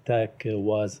Iranian attack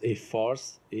was a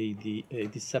farce, a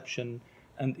deception,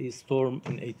 and a storm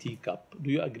in a teacup.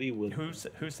 Do you agree with who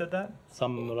said that?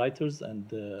 Some writers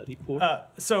and reports.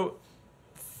 So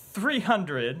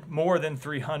 300, more than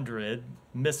 300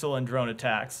 missile and drone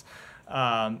attacks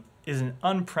is an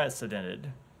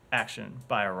unprecedented action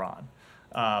by Iran,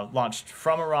 launched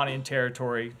from Iranian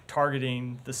territory,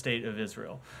 targeting the state of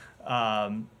Israel.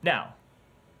 Now,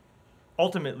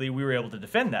 ultimately, we were able to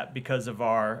defend that because of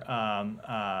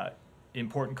our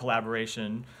important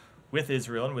collaboration with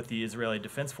Israel and with the Israeli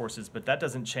Defense Forces, but that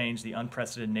doesn't change the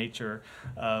unprecedented nature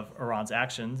of Iran's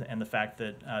actions and the fact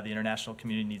that the international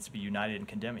community needs to be united in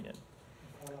condemning it.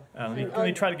 Let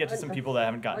me try to get to some people that I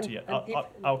haven't gotten to yet.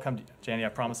 I'll come to you. Janie, I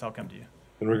promise I'll come to you.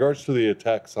 In regards to the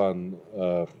attacks on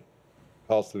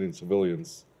Palestinian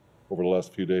civilians over the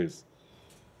last few days,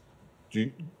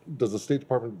 does the State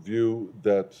Department view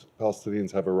that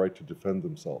Palestinians have a right to defend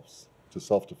themselves, to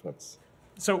self-defense?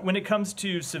 So when it comes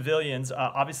to civilians,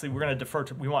 obviously we're going to defer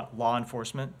to, we want law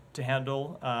enforcement to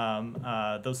handle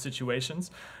those situations.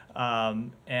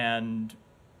 And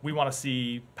we want to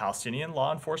see Palestinian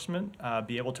law enforcement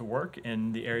be able to work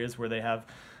in the areas where they have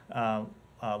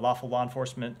lawful law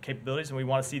enforcement capabilities. And we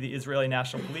want to see the Israeli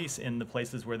National Police in the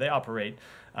places where they operate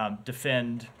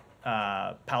defend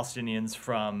Palestinians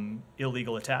from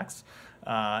illegal attacks.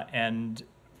 And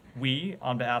we,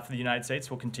 on behalf of the United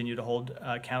States, will continue to hold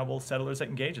accountable settlers that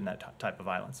engage in that type of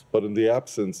violence. But in the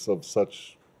absence of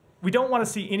such... We don't want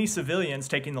to see any civilians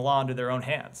taking the law into their own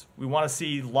hands. We want to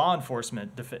see law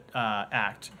enforcement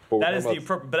act. That is the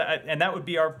appropriate, and that would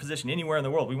be our position anywhere in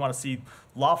the world. We want to see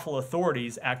lawful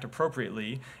authorities act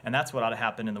appropriately, and that's what ought to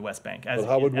happen in the West Bank, as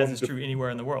is true anywhere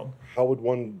in the world. How would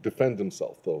one defend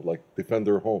himself, though? Like defend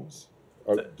their homes?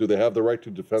 Do they have the right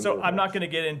to defend their homes? So I'm not going to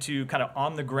get into kind of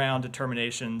on-the-ground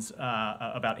determinations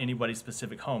about anybody's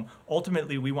specific home.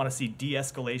 Ultimately, we want to see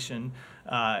de-escalation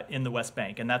in the West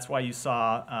Bank, and that's why you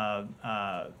saw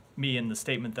me in the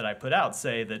statement that I put out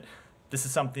say that this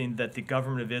is something that the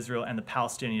government of Israel and the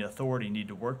Palestinian Authority need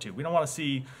to work to. We don't want to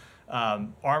see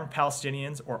armed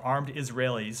Palestinians or armed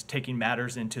Israelis taking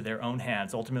matters into their own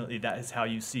hands. Ultimately, that is how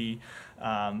you see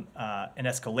an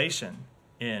escalation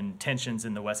in tensions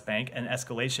in the West Bank, an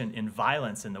escalation in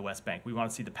violence in the West Bank. We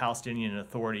want to see the Palestinian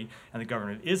Authority and the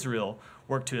government of Israel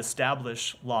work to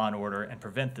establish law and order and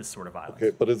prevent this sort of violence.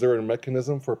 Okay, but is there a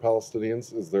mechanism for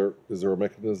Palestinians? Is there a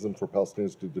mechanism for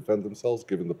Palestinians to defend themselves,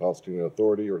 given the Palestinian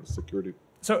Authority or the security?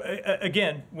 So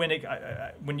again,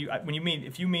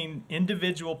 if you mean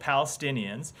individual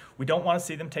Palestinians, we don't want to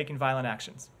see them taking violent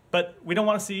actions. But we don't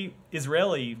want to see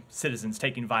Israeli citizens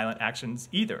taking violent actions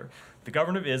either. The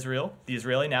government of Israel, the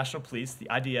Israeli National Police, the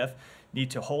IDF need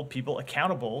to hold people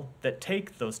accountable that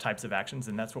take those types of actions,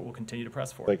 and that's what we'll continue to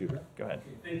press for. Thank you. Go ahead.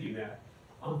 Thank you, Matt.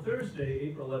 On Thursday,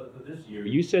 April 11th of this year,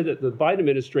 you said that the Biden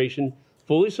administration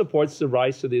fully supports the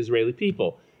rights of the Israeli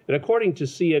people. And according to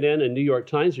CNN and New York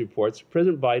Times reports,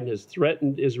 President Biden has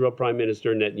threatened Israel Prime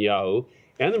Minister Netanyahu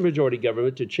and the majority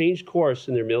government to change course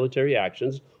in their military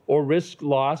actions or risk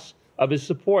loss of his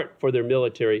support for their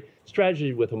military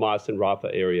strategy with Hamas in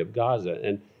Rafah area of Gaza.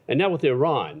 And now with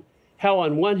Iran, how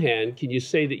on one hand can you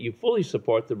say that you fully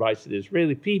support the rights of the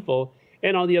Israeli people,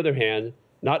 and on the other hand,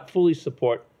 not fully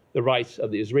support the rights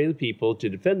of the Israeli people to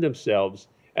defend themselves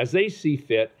as they see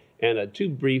fit? And a two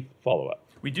brief follow-up.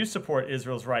 We do support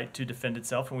Israel's right to defend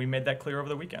itself, and we made that clear over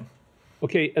the weekend.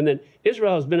 Okay, and then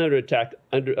Israel has been under attack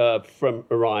from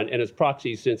Iran and its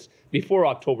proxies since before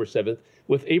October 7th,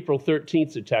 with April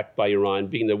 13th's attack by Iran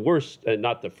being the worst,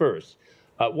 not the first.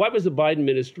 Why was the Biden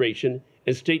administration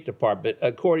and State Department,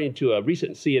 according to a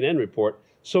recent CNN report,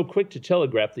 so quick to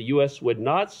telegraph the U.S. would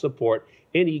not support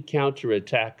any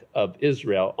counterattack of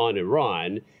Israel on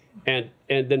Iran? And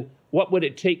then what would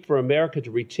it take for America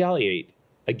to retaliate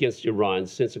against Iran,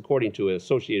 since according to an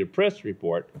Associated Press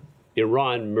report,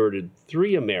 Iran murdered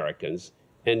 3 Americans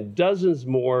and dozens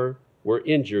more were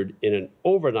injured in an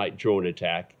overnight drone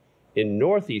attack in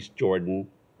northeast Jordan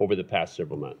over the past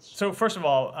several months? So first of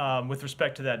all, with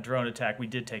respect to that drone attack, we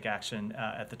did take action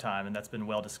at the time, and that's been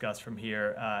well discussed from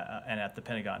here and at the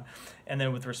Pentagon. And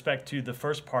then with respect to the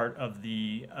first part of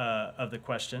the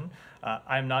question,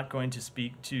 I'm not going to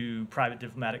speak to private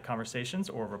diplomatic conversations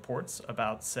or reports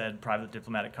about said private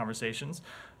diplomatic conversations.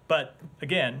 But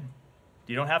again,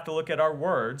 you don't have to look at our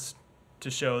words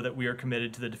to show that we are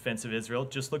committed to the defense of Israel.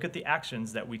 Just look at the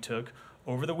actions that we took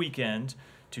over the weekend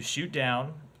to shoot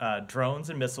down drones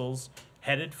and missiles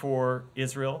headed for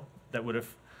Israel that would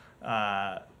have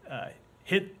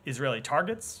hit Israeli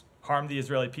targets, harmed the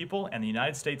Israeli people, and the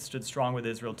United States stood strong with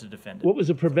Israel to defend it. What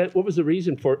was the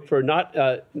reason for not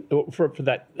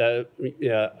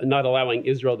not allowing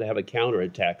Israel to have a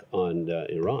counterattack on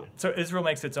Iran? So Israel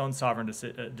makes its own sovereign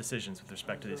decisions with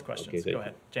respect to these questions. Okay, Go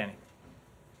ahead, Janie.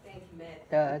 Thank you,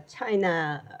 Matt.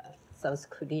 China, South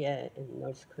Korea, and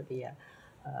North Korea.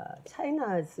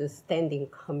 China's Standing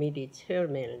Committee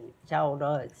Chairman Zhao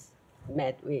Ruz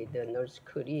met with North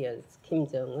Korea's Kim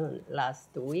Jong-un last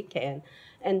weekend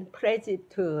and pledged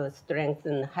to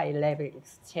strengthen high-level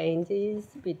exchanges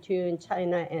between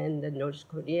China and North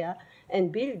Korea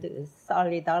and build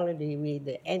solidarity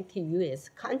with anti-U.S.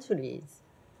 countries.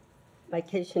 My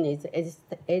question is,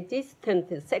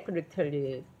 Assistant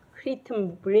Secretary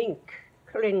Creighton Brink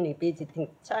currently visiting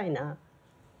China,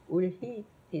 will he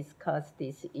discuss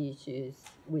these issues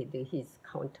with his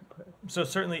counterpart? So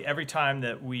certainly every time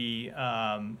that we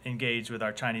engage with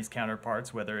our Chinese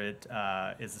counterparts, whether it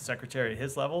is the secretary at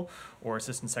his level or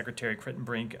Assistant Secretary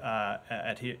Crittenbrink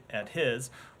at his,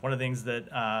 one of the things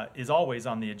that is always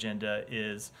on the agenda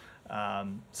is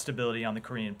stability on the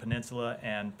Korean Peninsula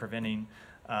and preventing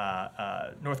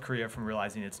North Korea from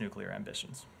realizing its nuclear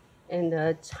ambitions.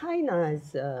 And China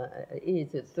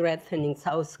is threatening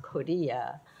South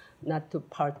Korea not to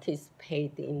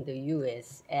participate in the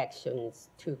U.S. actions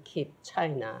to keep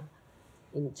China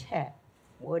in check.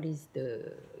 What is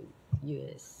the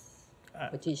U.S.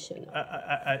 position?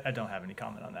 I don't have any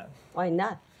comment on that. Why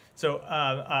not? So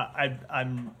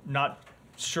I'm not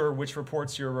sure which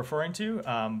reports you're referring to,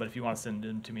 but if you want to send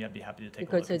them to me, I'd be happy to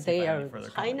take a look. Because they are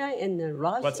China and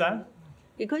Russia. What's that?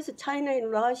 Because China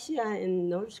and Russia and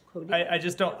North Korea. I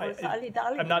just don't.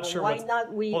 I'm not sure. Why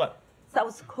not we? Hold on.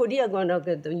 South Korea gonna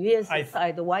get the U.S.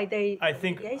 side? Why they? I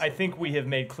think we have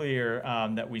made clear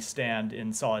that we stand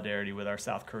in solidarity with our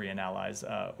South Korean allies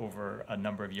over a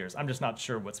number of years. I'm just not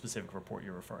sure what specific report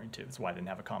you're referring to. That's why I didn't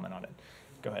have a comment on it.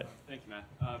 Go ahead. Thank you, Matt.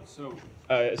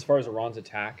 As far as Iran's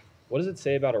attack, what does it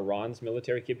say about Iran's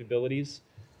military capabilities,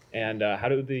 and how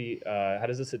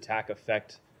does this attack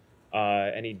affect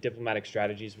any diplomatic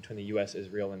strategies between the U.S.,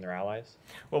 Israel, and their allies?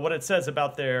 Well, what it says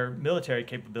about their military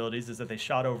capabilities is that they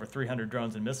shot over 300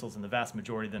 drones and missiles, and the vast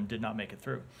majority of them did not make it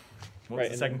through. What's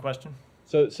the second question?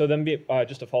 So them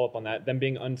just to follow up on that, them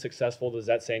being unsuccessful, does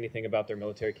that say anything about their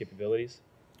military capabilities?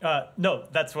 No,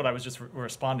 that's what I was just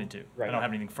responding to. Right. I don't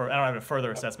have anything. I don't have a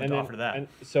further assessment to offer to that.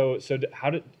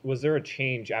 And was there a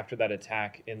change after that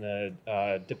attack in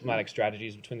the diplomatic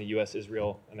strategies between the U.S.,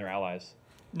 Israel, and their allies?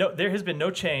 No, there has been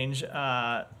no change in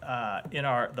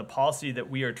the policy that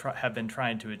we have been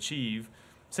trying to achieve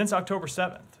since October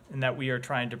 7th, in that we are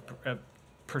trying to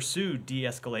pursue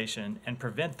de-escalation and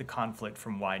prevent the conflict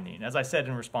from widening. As I said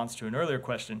in response to an earlier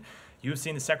question, you have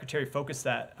seen the Secretary focus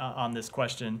on this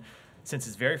question since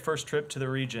his very first trip to the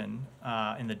region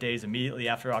in the days immediately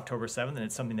after October 7th, and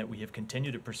it's something that we have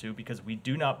continued to pursue because we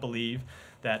do not believe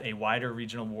that a wider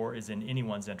regional war is in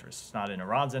anyone's interest. It's not in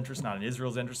Iran's interest, not in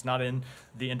Israel's interest, not in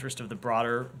the interest of the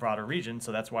broader region.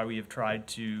 So that's why we have tried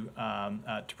to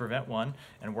prevent one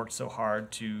and worked so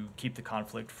hard to keep the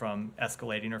conflict from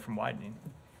escalating or from widening.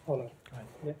 Hold on. Go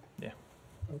ahead. Yeah.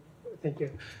 Thank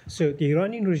you. So the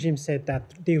Iranian regime said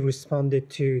that they responded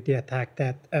to the attack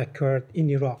that occurred in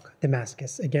Iraq,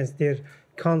 Damascus, against their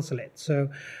consulate. So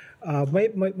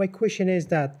my question is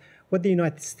that what the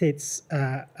United States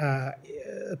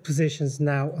positions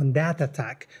now on that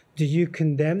attack, do you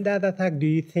condemn that attack? Do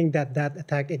you think that that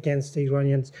attack against the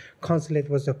Iranian consulate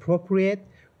was appropriate,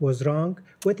 was wrong?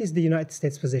 What is the United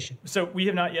States position? So we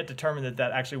have not yet determined that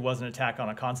that actually was an attack on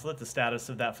a consulate. The status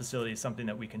of that facility is something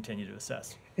that we continue to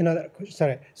assess.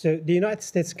 So the United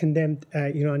States condemned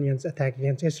Iranians' attack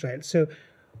against Israel. So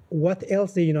what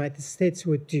else the United States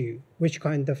would do? Which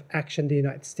kind of action the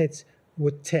United States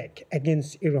would take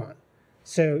against Iran?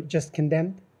 So just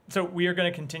condemned? So we are going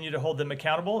to continue to hold them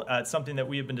accountable. It's something that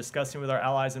we have been discussing with our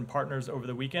allies and partners over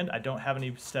the weekend. I don't have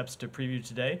any steps to preview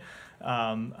today,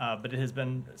 but it has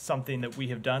been something that we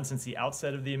have done since the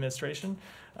outset of the administration,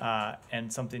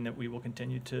 and something that we will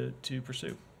continue to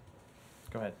pursue.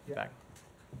 Go ahead, back.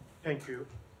 Thank you.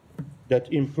 that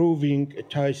improving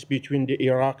ties between the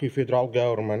Iraqi federal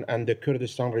government and the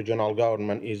Kurdistan regional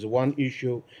government is one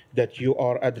issue that you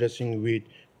are addressing with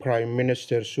Prime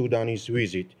Minister Sudanese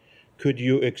visit. Could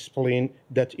you explain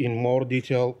that in more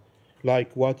detail?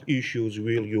 Like what issues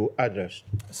will you address?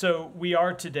 So we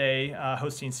are today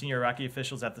hosting senior Iraqi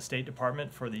officials at the State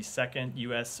Department for the second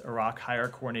U.S.-Iraq Higher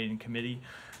Coordinating Committee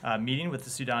meeting with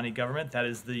the Sudani government. That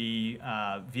is the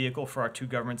vehicle for our two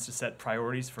governments to set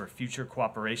priorities for future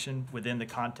cooperation within the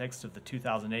context of the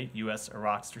 2008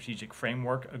 U.S.-Iraq Strategic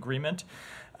Framework Agreement.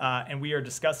 And we are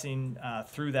discussing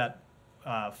through that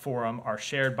forum our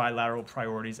shared bilateral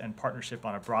priorities and partnership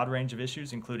on a broad range of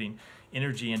issues, including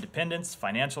energy independence,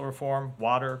 financial reform,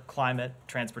 water, climate,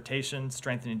 transportation,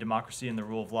 strengthening democracy and the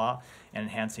rule of law, and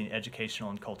enhancing educational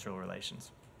and cultural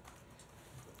relations.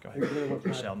 Go ahead.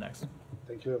 Michelle, next.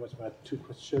 Thank you very much, Matt. Two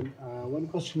questions. One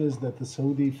question is that the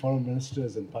Saudi foreign minister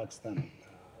is in Pakistan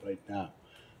right now.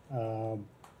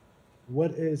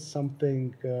 What is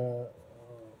something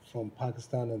from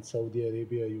Pakistan and Saudi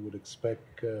Arabia you would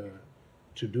expect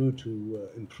to do to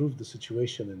improve the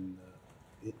situation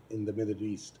in the Middle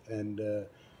East, and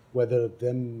whether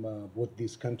both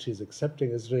these countries accepting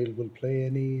Israel will play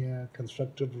any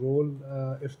constructive role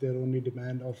if their only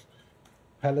demand of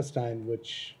Palestine,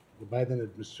 which the Biden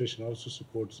administration also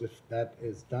supports, if that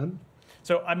is done?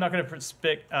 So I'm not going to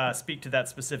speak to that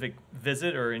specific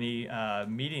visit or any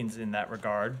meetings in that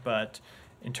regard, but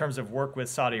in terms of work with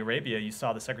Saudi Arabia, you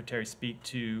saw the Secretary speak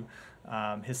to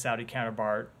his Saudi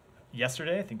counterpart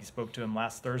yesterday. I think he spoke to him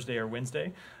last Thursday or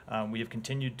Wednesday. We have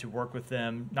continued to work with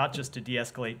them, not just to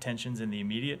de-escalate tensions in the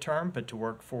immediate term, but to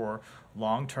work for a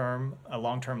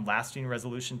long-term lasting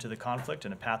resolution to the conflict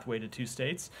and a pathway to two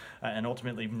states, and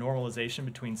ultimately normalization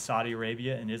between Saudi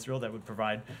Arabia and Israel that would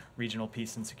provide regional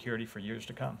peace and security for years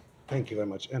to come. Thank you very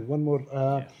much. And one more,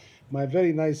 my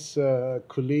very nice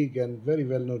colleague and very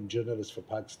well-known journalist for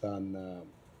Pakistan,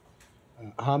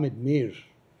 Hamid Mir,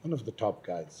 one of the top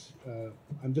guys.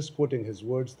 I'm just quoting his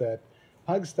words that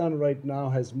Pakistan right now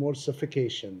has more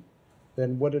suffocation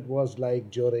than what it was like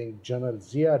during General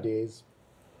Zia days,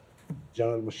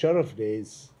 General Musharraf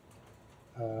days,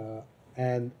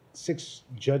 and 6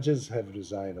 judges have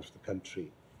resigned of the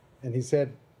country. And he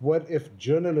said, what if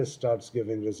journalists starts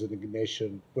giving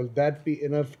resignation? Will that be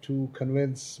enough to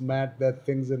convince Matt that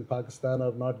things in Pakistan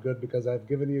are not good? Because I've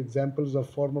given you examples of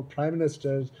former prime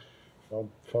ministers,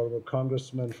 former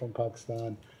congressmen from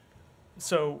Pakistan.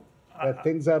 So that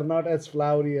things are not as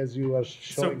flowery as you are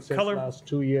showing since the last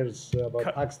 2 years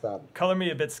about Pakistan. Color me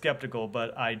a bit skeptical,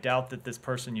 but I doubt that this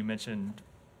person you mentioned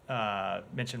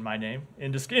mentioned my name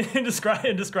in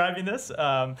describing this.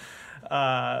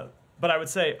 But I would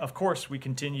say, of course, we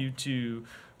continue to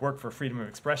work for freedom of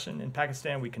expression in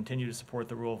Pakistan. We continue to support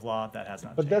the rule of law. That has not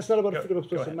changed. But that's not about freedom of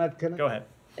expression, Matt. Go ahead.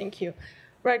 Thank you.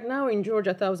 Right now in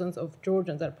Georgia, thousands of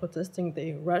Georgians are protesting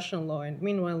the Russian law, and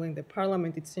meanwhile in the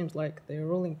parliament, it seems like the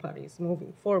ruling party is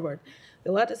moving forward.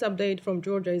 The latest update from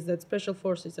Georgia is that special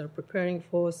forces are preparing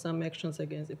for some actions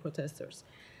against the protesters.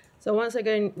 So once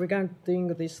again, regarding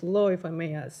this law, if I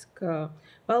may ask,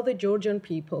 while the Georgian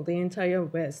people, the entire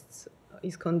West,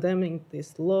 is condemning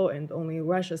this law and only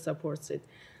Russia supports it,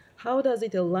 how does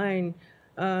it align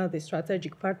the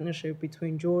strategic partnership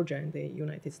between Georgia and the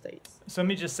United States? So let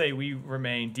me just say we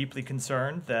remain deeply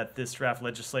concerned that this draft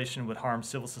legislation would harm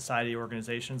civil society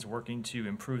organizations working to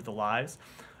improve the lives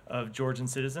of Georgian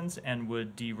citizens and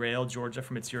would derail Georgia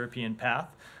from its European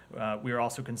path. We are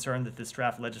also concerned that this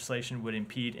draft legislation would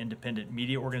impede independent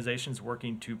media organizations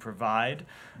working to provide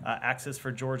access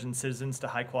for Georgian citizens to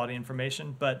high-quality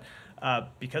information. But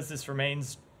because this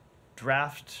remains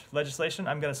draft legislation,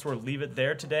 I'm going to sort of leave it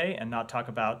there today and not talk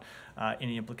about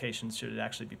any implications should it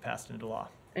actually be passed into law.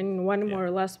 And one more,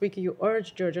 last week you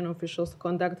urged Georgian officials to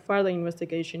conduct further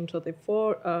investigation into the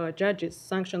 4 judges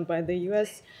sanctioned by the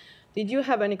U.S. Did you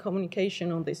have any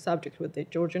communication on this subject with the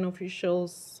Georgian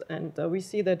officials? And we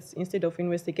see that instead of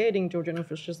investigating, Georgian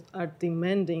officials are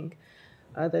demanding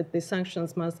that the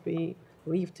sanctions must be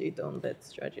lifted on that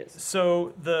judges.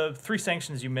 So the 3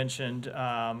 sanctions you mentioned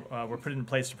were put in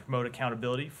place to promote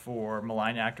accountability for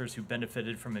malign actors who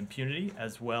benefited from impunity,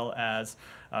 as well as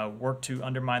work to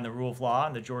undermine the rule of law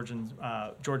and the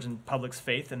Georgian public's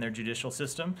faith in their judicial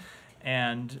system.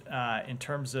 And in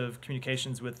terms of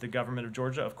communications with the government of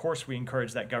Georgia, of course, we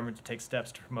encourage that government to take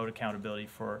steps to promote accountability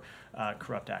for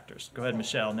corrupt actors. Go ahead,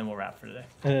 Michelle, and then we'll wrap for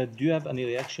today. Do you have any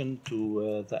reaction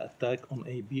to the attack on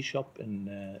a bishop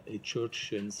in a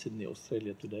church in Sydney,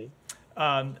 Australia today?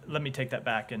 Let me take that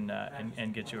back and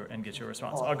get your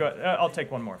response. I'll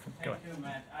take one more. Go ahead. Thank you,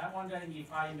 Matt. I'm wondering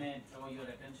if I may draw your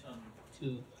attention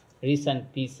to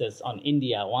recent pieces on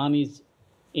India. One is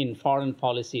in foreign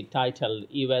policy titled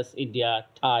U.S.-India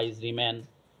ties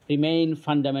remain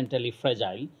fundamentally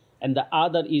fragile, and the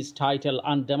other is titled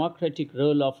Undemocratic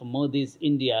Role of Modi's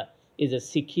India is a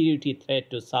Security Threat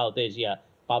to South Asia,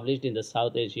 published in the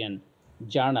South Asian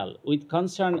Journal. With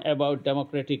concern about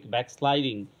democratic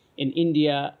backsliding in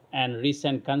India and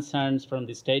recent concerns from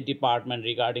the State Department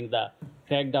regarding the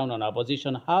crackdown on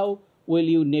opposition, how will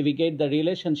you navigate the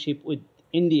relationship with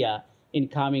India in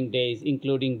coming days,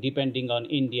 including depending on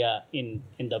India in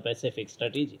the Pacific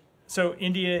strategy? So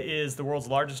India is the world's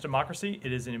largest democracy.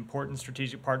 It is an important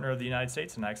strategic partner of the United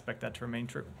States, and I expect that to remain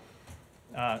true.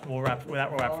 We'll wrap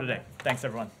for today. Thanks,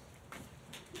 everyone.